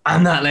like,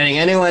 I'm not letting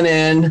anyone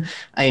in.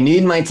 I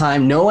need my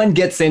time. No one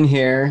gets in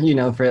here,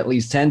 for at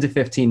least 10 to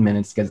 15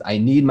 minutes because I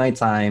need my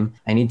time.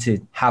 I need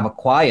to have a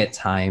quiet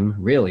time,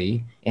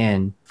 really,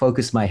 and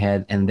focus my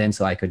head, and then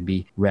so I could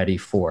be ready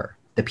for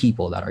the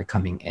people that are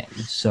coming in.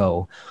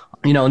 So,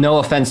 no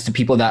offense to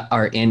people that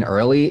are in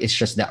early. It's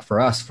just that for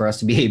us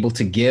to be able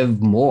to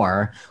give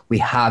more, we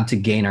have to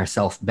gain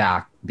ourselves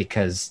back,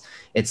 because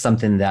it's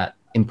something that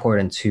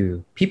important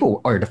to people,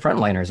 or the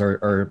frontliners,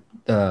 or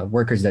the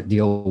workers that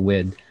deal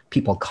with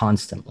people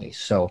constantly.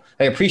 So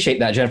I appreciate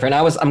that, Jennifer. And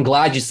I'm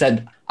glad you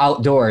said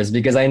outdoors,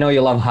 because I know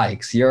you love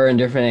hikes. You're in a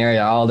different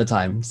area all the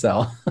time.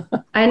 So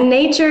and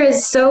nature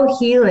is so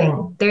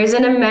healing. There's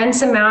an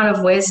immense amount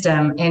of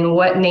wisdom in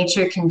what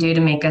nature can do to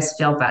make us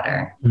feel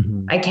better.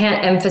 I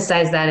can't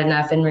emphasize that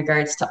enough in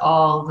regards to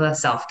all the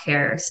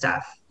self-care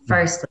stuff.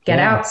 First, get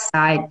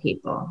outside,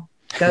 people.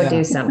 Go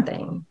do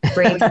something.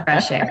 Breathe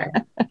fresh air.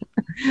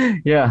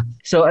 Yeah.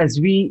 So as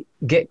we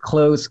get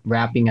close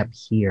wrapping up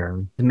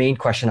here, the main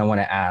question I want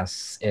to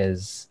ask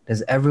is,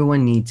 does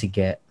everyone need to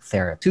get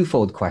therapy?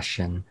 Twofold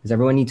question. Does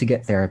everyone need to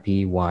get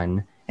therapy?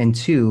 One. And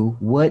two,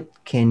 what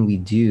can we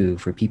do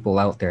for people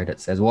out there that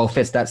says, well,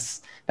 Fitz,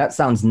 that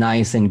sounds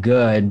nice and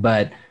good,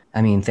 but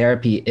I mean,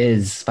 therapy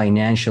is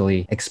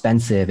financially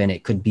expensive and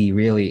it could be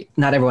really,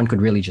 not everyone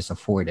could really just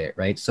afford it,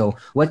 right? So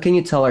what can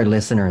you tell our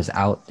listeners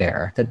out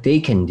there that they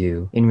can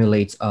do in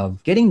relates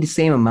of getting the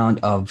same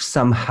amount of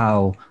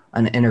somehow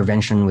an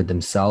intervention with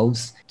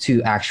themselves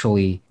to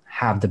actually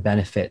have the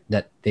benefit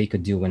that they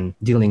could do when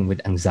dealing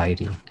with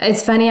anxiety?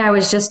 It's funny, I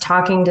was just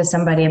talking to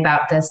somebody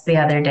about this the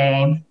other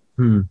day.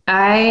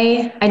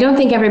 I don't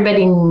think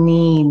everybody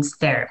needs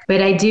therapy,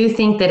 but I do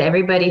think that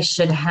everybody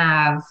should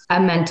have a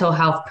mental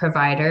health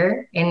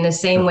provider in the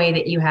same way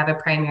that you have a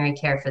primary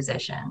care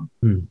physician.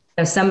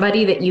 So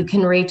somebody that you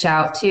can reach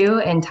out to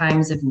in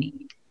times of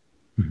need.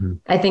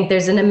 I think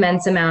there's an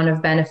immense amount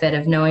of benefit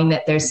of knowing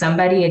that there's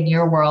somebody in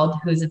your world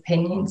whose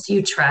opinions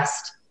you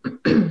trust,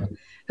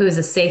 who is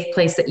a safe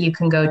place that you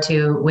can go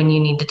to when you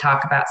need to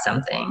talk about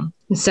something.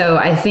 So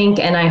I think,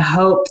 and I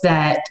hope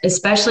that,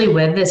 especially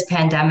with this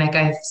pandemic,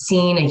 I've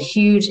seen a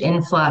huge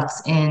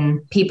influx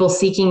in people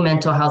seeking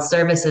mental health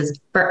services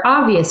for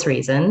obvious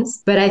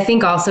reasons. But I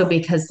think also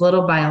because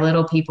little by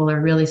little, people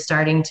are really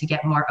starting to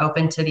get more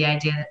open to the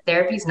idea that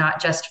therapy is not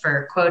just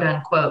for quote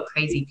unquote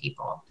crazy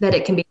people, that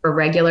it can be for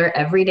regular,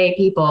 everyday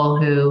people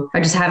who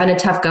are just having a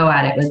tough go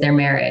at it with their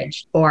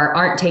marriage, or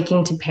aren't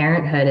taking to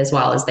parenthood as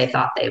well as they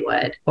thought they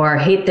would, or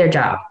hate their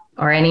job,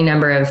 or any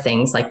number of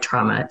things like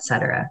trauma, et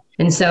cetera.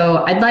 And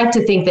so I'd like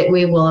to think that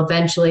we will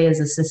eventually, as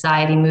a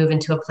society, move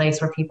into a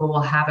place where people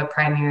will have a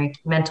primary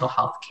mental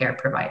health care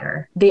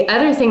provider. The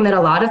other thing that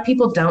a lot of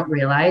people don't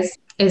realize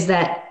is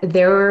that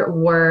there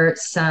were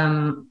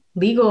some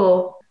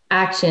legal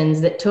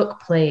actions that took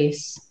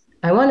place,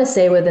 I want to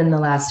say within the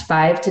last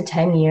 5 to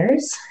 10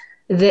 years,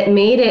 that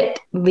made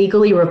it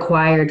legally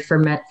required for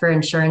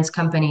insurance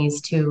companies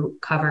to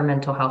cover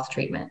mental health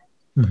treatment.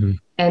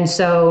 And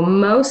so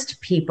most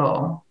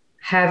people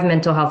have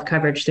mental health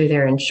coverage through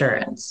their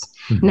insurance.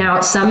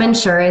 Now, some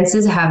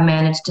insurances have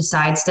managed to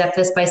sidestep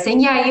this by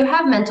saying, yeah, you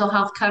have mental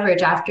health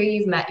coverage after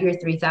you've met your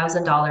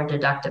 $3,000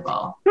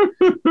 deductible,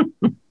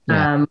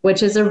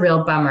 which is a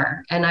real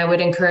bummer. And I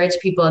would encourage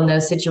people in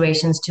those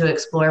situations to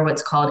explore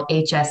what's called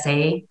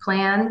HSA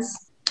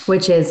plans,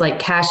 which is like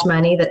cash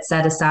money that's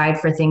set aside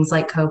for things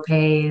like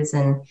copays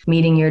and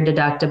meeting your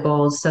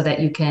deductibles so that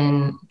you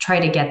can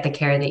try to get the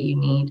care that you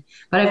need.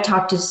 But I've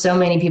talked to so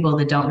many people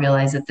that don't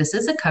realize that this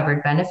is a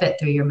covered benefit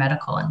through your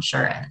medical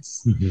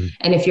insurance.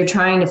 And if you're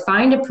trying to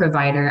find a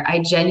provider, I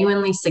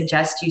genuinely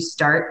suggest you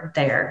start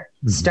there.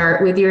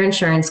 Start with your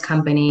insurance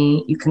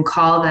company. You can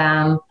call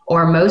them,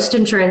 or most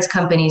insurance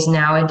companies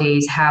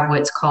nowadays have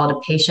what's called a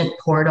patient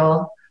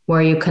portal,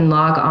 where you can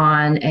log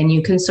on and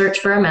you can search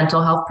for a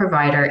mental health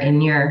provider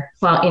in your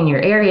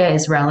area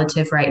is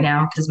relative right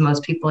now because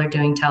most people are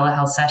doing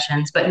telehealth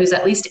sessions, but who's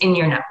at least in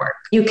your network.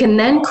 You can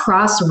then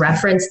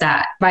cross-reference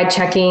that by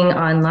checking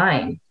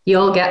online.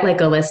 You'll get like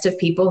a list of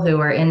people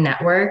who are in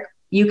network.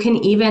 You can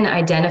even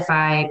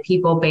identify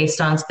people based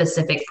on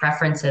specific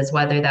preferences,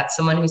 whether that's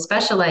someone who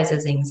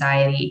specializes in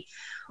anxiety,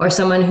 or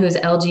someone who's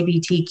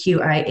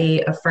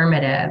LGBTQIA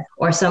affirmative,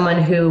 or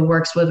someone who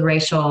works with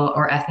racial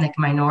or ethnic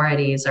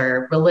minorities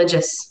or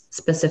religious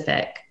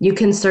specific. You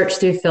can search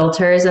through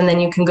filters and then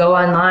you can go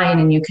online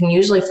and you can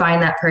usually find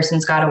that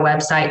person's got a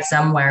website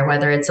somewhere,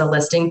 whether it's a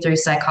listing through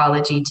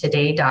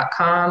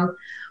psychologytoday.com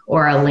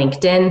or a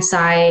LinkedIn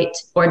site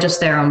or just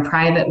their own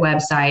private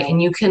website.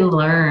 And you can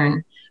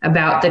learn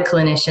about the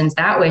clinicians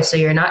that way. So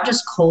you're not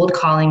just cold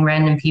calling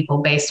random people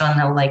based on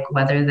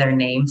whether their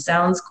name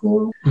sounds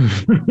cool.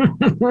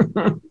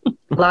 A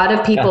lot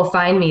of people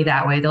find me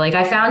that way. They're like,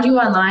 I found you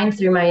online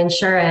through my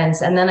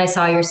insurance, and then I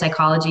saw your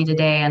Psychology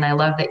Today, and I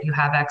love that you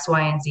have X,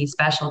 Y, and Z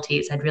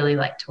specialties. I'd really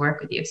like to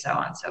work with you, so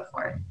on and so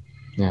forth.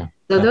 So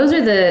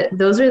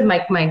those are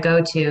my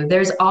go-to.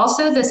 There's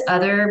also this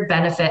other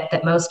benefit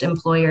that most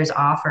employers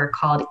offer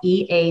called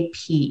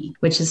EAP,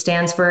 which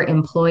stands for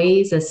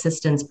Employees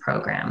Assistance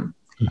Program.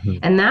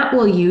 And that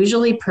will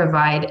usually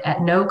provide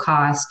at no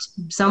cost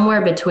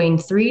somewhere between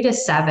 3 to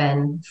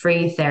 7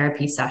 free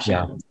therapy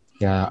sessions.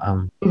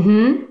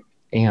 And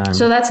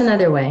so that's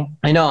another way.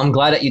 I know, I'm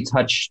glad that you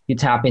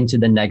tap into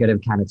the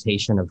negative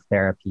connotation of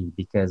therapy,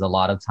 because a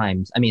lot of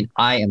times, I mean,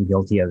 I am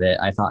guilty of it.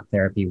 I thought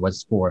therapy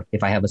was for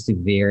if I have a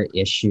severe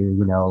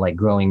issue, like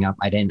growing up,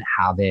 I didn't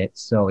have it.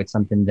 So it's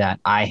something that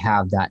I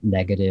have that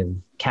negative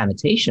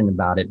connotation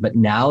about it. But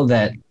now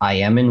that I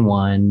am in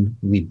one,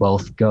 we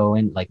both go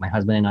in, like my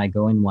husband and I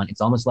go in one,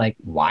 it's almost like,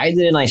 why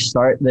didn't I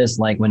start this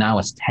when I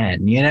was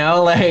 10,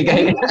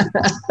 because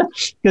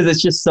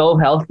it's just so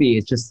healthy.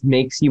 It just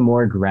makes you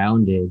more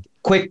grounded.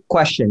 Quick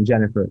question,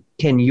 Jennifer,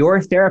 can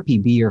your therapy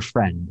be your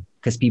friend?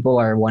 Because people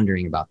are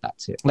wondering about that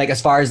too.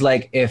 As far as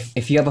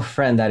if you have a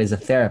friend that is a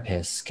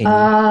therapist, can you?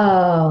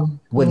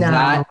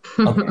 That?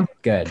 Okay,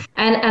 good.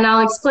 And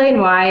I'll explain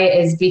why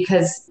is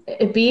because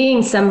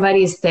being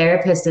somebody's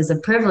therapist is a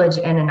privilege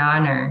and an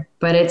honor,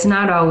 but it's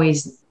not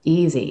always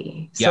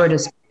easy, sort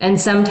of. And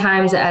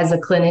sometimes as a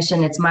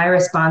clinician, it's my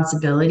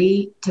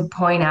responsibility to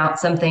point out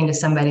something to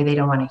somebody they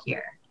don't want to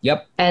hear.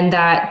 Yep. And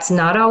that's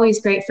not always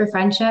great for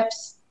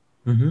friendships.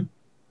 Mm-hmm.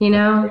 You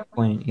know?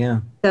 Point.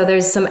 Yeah. So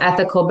there's some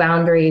ethical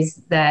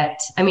boundaries that,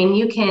 I mean,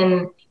 you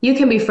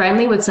can be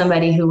friendly with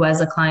somebody who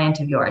was a client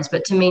of yours,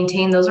 but to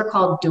maintain, those are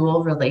called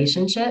dual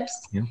relationships.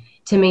 Yeah.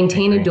 To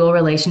maintain a dual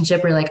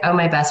relationship where you're like, oh,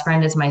 my best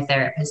friend is my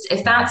therapist.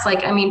 If that's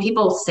like, I mean,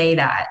 people say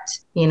that,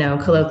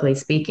 colloquially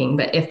speaking,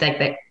 but if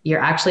that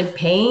you're actually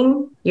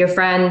paying your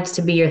friend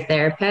to be your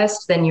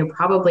therapist, then you're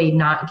probably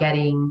not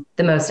getting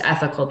the most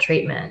ethical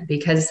treatment,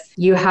 because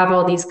you have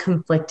all these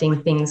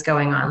conflicting things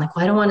going on. Like,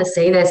 well, I don't want to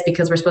say this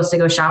because we're supposed to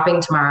go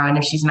shopping tomorrow. And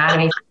if she's mad at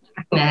me for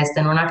this,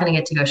 then we're not going to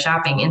get to go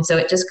shopping. And so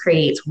it just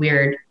creates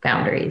weird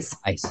boundaries.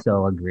 I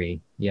so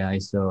agree. Yeah, I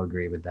so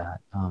agree with that.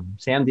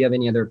 Sam, do you have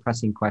any other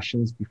pressing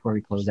questions before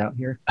we close out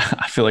here?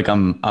 I feel like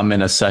I'm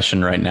in a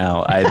session right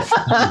now.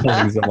 I'm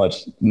learning so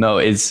much. No,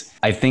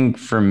 I think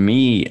for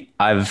me,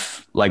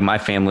 I've like my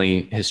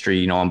family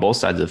history, on both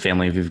sides of the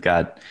family, we've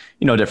got,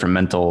 different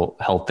mental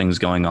health things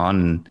going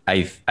on.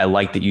 And I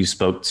like that you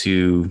spoke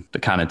to the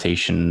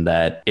connotation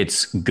that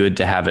it's good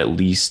to have at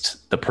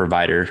least the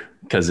provider,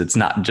 because it's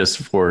not just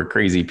for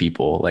crazy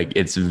people. Like,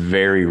 it's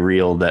very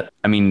real that,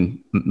 I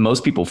mean,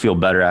 most people feel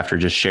better after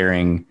just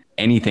sharing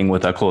anything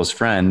with a close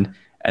friend.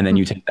 And then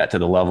you take that to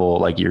the level,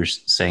 like you're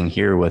saying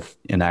here, with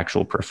an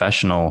actual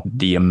professional,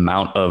 the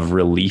amount of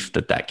relief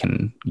that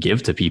can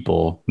give to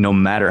people, no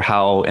matter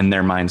how in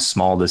their mind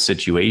small the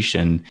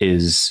situation,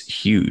 is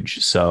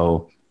huge.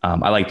 So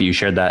I like that you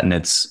shared that. And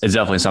it's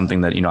definitely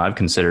something that, I've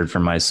considered for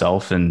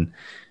myself, and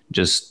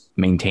just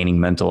maintaining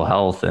mental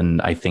health.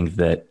 And I think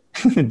that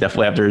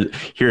definitely after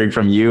hearing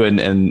from you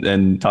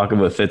and talking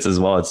with Fitz as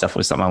well, it's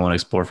definitely something I want to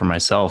explore for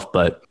myself.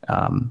 But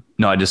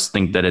no, I just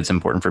think that it's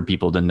important for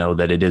people to know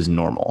that it is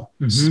normal,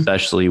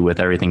 especially with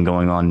everything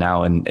going on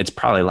now. And it's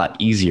probably a lot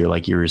easier,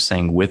 like you were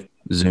saying, with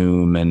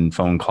Zoom and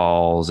phone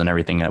calls and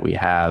everything that we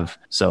have.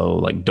 So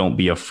like, don't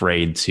be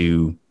afraid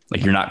to,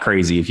 like, you're not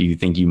crazy if you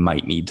think you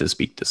might need to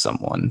speak to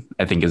someone,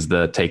 I think is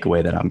the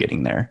takeaway that I'm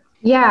getting there.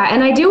 Yeah.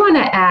 And I do want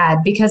to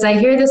add, because I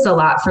hear this a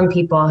lot from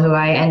people who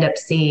I end up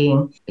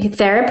seeing,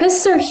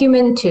 therapists are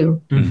human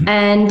too. Mm-hmm.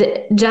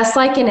 And just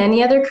like in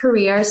any other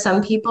career,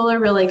 some people are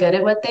really good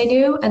at what they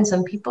do and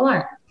some people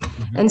aren't.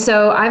 Mm-hmm. And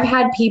so I've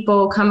had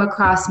people come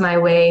across my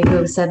way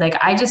who said,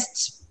 like, I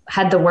just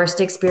had the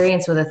worst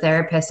experience with a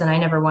therapist and I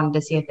never wanted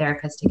to see a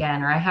therapist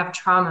again, or I have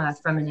trauma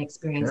from an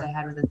experience I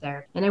had with a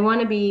therapist. And I want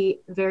to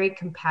be very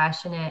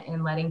compassionate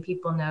in letting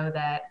people know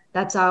that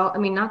that's all. I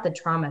mean, not the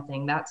trauma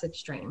thing, that's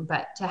extreme,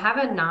 but to have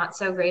a not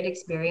so great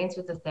experience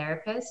with a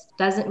therapist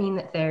doesn't mean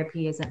that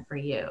therapy isn't for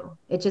you.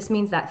 It just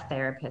means that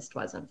therapist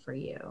wasn't for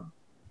you.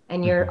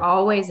 And you're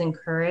always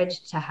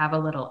encouraged to have a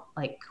little,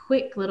 like,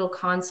 quick little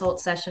consult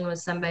session with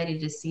somebody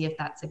to see if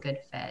that's a good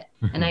fit.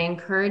 Mm-hmm. And I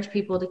encourage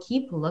people to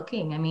keep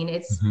looking. I mean,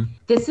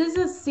 this is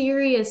a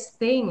serious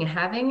thing.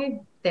 Having a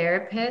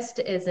therapist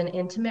is an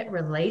intimate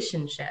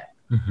relationship,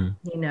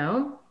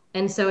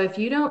 And so if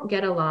you don't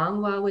get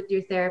along well with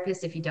your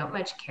therapist, if you don't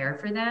much care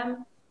for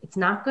them, it's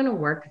not going to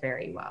work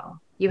very well.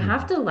 You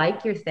have to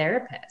like your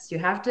therapist. You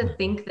have to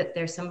think that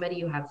there's somebody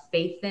you have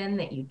faith in,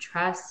 that you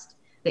trust,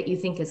 that you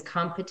think is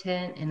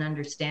competent and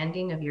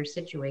understanding of your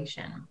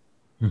situation.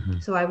 Mm-hmm.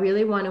 So I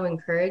really want to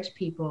encourage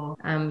people,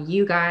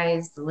 you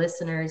guys, the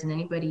listeners, and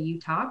anybody you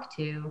talk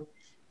to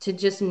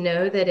just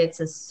know that it's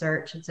a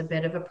search. It's a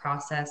bit of a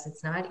process.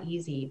 It's not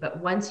easy.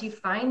 But once you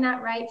find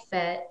that right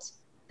fit,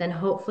 then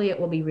hopefully it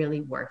will be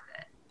really worth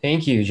it.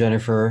 Thank you,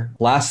 Jennifer.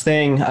 Last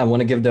thing, I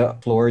want to give the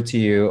floor to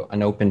you,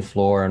 an open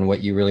floor on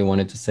what you really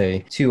wanted to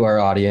say to our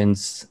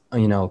audience,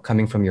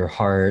 coming from your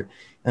heart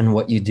and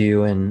what you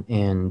do,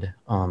 and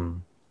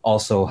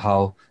also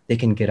how they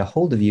can get a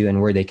hold of you and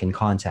where they can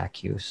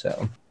contact you.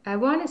 So I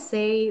want to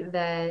say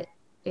that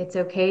it's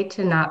okay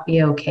to not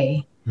be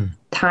okay.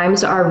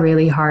 Times are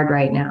really hard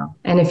right now.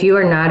 And if you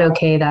are not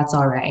okay, that's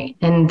all right.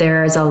 And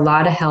there's a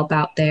lot of help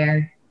out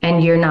there.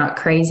 And you're not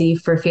crazy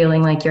for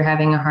feeling like you're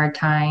having a hard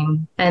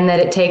time. And that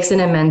it takes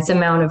an immense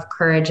amount of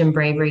courage and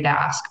bravery to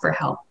ask for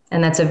help.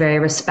 And that's a very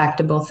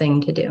respectable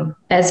thing to do.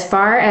 As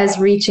far as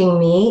reaching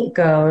me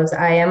goes,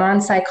 I am on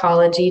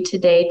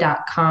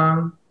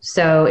psychologytoday.com.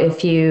 So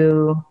if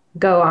you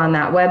go on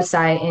that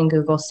website and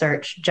Google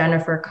search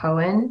Jennifer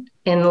Cohen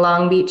in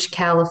Long Beach,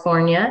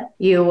 California,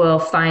 you will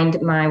find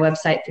my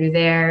website through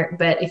there.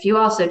 But if you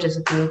also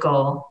just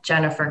Google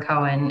Jennifer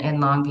Cohen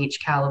in Long Beach,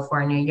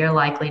 California, you're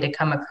likely to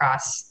come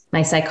across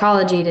my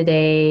Psychology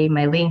Today,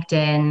 my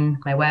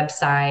LinkedIn, my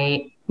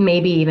website,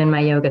 maybe even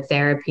my yoga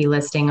therapy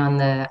listing on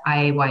the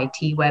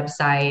IAYT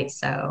website.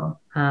 So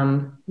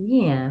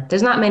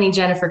there's not many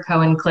Jennifer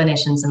Cohen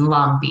clinicians in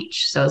Long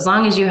Beach. So as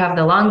long as you have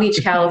the Long Beach,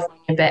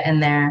 California bit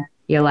in there,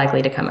 you're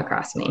likely to come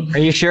across me. Are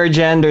you sure,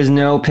 Jen? There's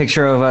no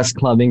picture of us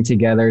clubbing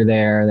together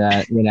there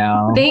that,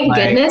 Thank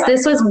goodness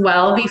this was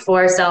well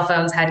before cell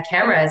phones had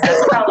cameras.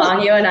 That's how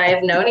long you and I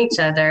have known each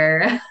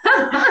other.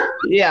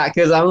 Yeah,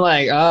 because I'm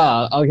like,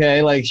 oh,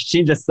 okay, like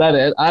she just said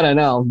it. I don't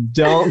know.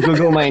 Don't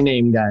Google my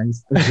name,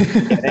 guys.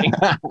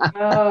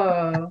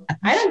 Oh,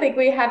 I don't think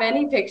we have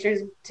any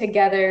pictures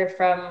together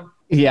from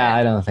Yeah,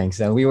 I don't think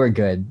so. We were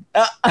good,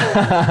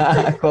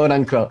 quote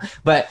unquote.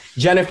 But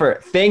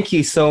Jennifer, thank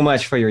you so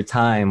much for your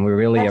time. We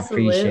really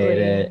appreciate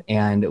it.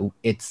 And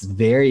it's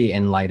very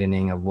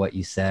enlightening of what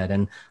you said.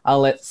 And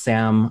I'll let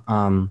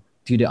Sam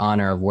do the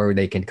honor of where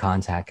they can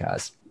contact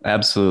us.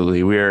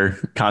 Absolutely. We're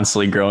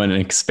constantly growing and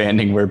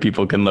expanding where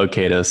people can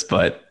locate us,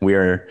 but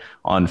we're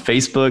on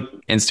Facebook,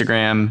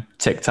 Instagram,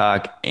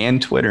 TikTok, and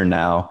Twitter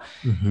now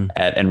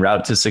at En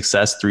Route to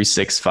Success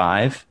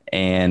 365.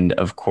 And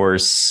of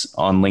course,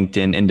 on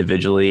LinkedIn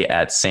individually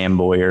at Sam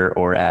Boyer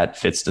or at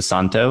Fitz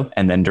DeSanto,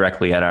 and then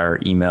directly at our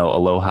email,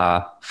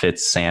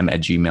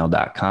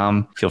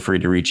 alohafitzsam@gmail.com. Feel free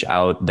to reach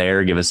out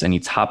there. Give us any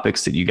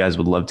topics that you guys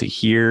would love to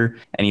hear,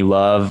 any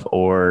love,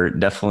 or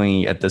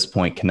definitely at this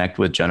point, connect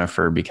with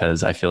Jennifer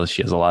because I feel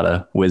she has a lot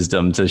of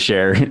wisdom to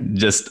share.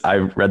 I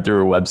read through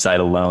her website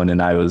alone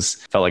and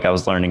felt like I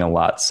was learning a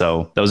lot.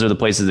 So those are the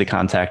places to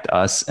contact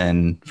us.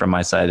 And from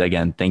my side,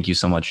 again, thank you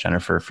so much,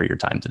 Jennifer, for your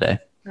time today.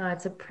 Oh,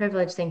 it's a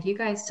privilege. Thank you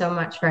guys so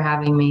much for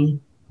having me.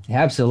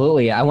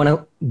 Absolutely. I want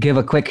to give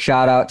a quick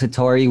shout out to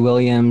Tori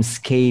Williams,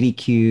 Katie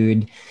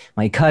Cude,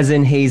 my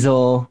cousin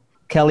Hazel,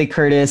 Kelly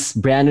Curtis,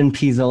 Brandon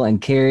Piesel, and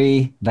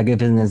Carrie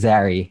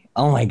Vagavinazari.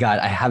 Oh my God,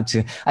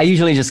 I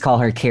usually just call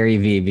her Carrie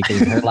V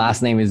because her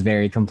last name is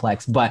very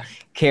complex. But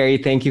Carrie,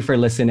 thank you for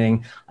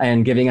listening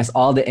and giving us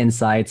all the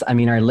insights. I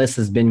mean, our list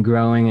has been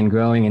growing and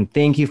growing, and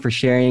thank you for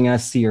sharing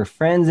us to your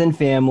friends and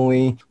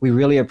family. We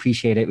really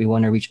appreciate it. We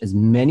want to reach as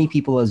many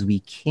people as we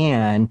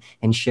can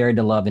and share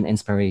the love and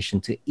inspiration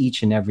to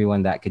each and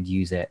everyone that could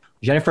use it.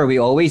 Jennifer, we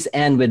always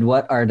end with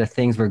what are the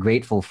things we're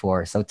grateful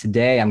for. So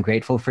today I'm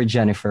grateful for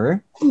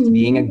Jennifer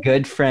being a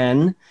good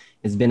friend.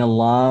 It's been a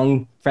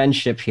long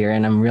friendship here,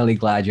 and I'm really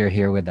glad you're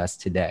here with us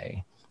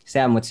today.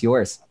 Sam, what's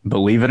yours?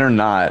 Believe it or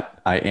not,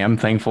 I am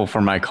thankful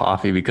for my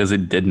coffee because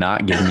it did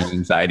not give me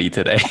anxiety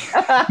today.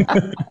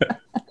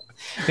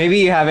 Maybe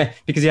you haven't,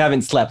 because you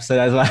haven't slept, so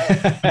that's why.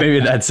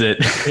 Maybe that's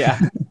it. Yeah.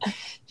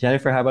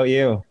 Jennifer, how about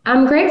you?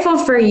 I'm grateful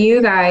for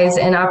you guys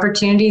and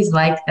opportunities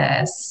like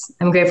this.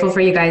 I'm grateful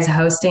for you guys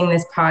hosting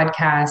this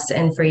podcast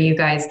and for you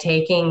guys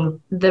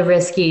taking the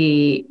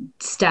risky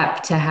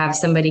step to have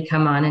somebody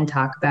come on and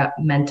talk about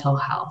mental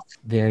health.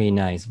 Very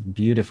nice.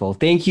 Beautiful.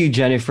 Thank you,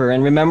 Jennifer.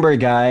 And remember,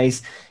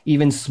 guys,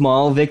 even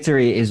small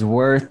victory is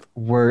worth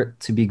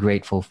to be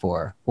grateful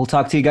for. We'll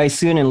talk to you guys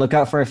soon and look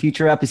out for a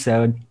future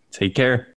episode. Take care.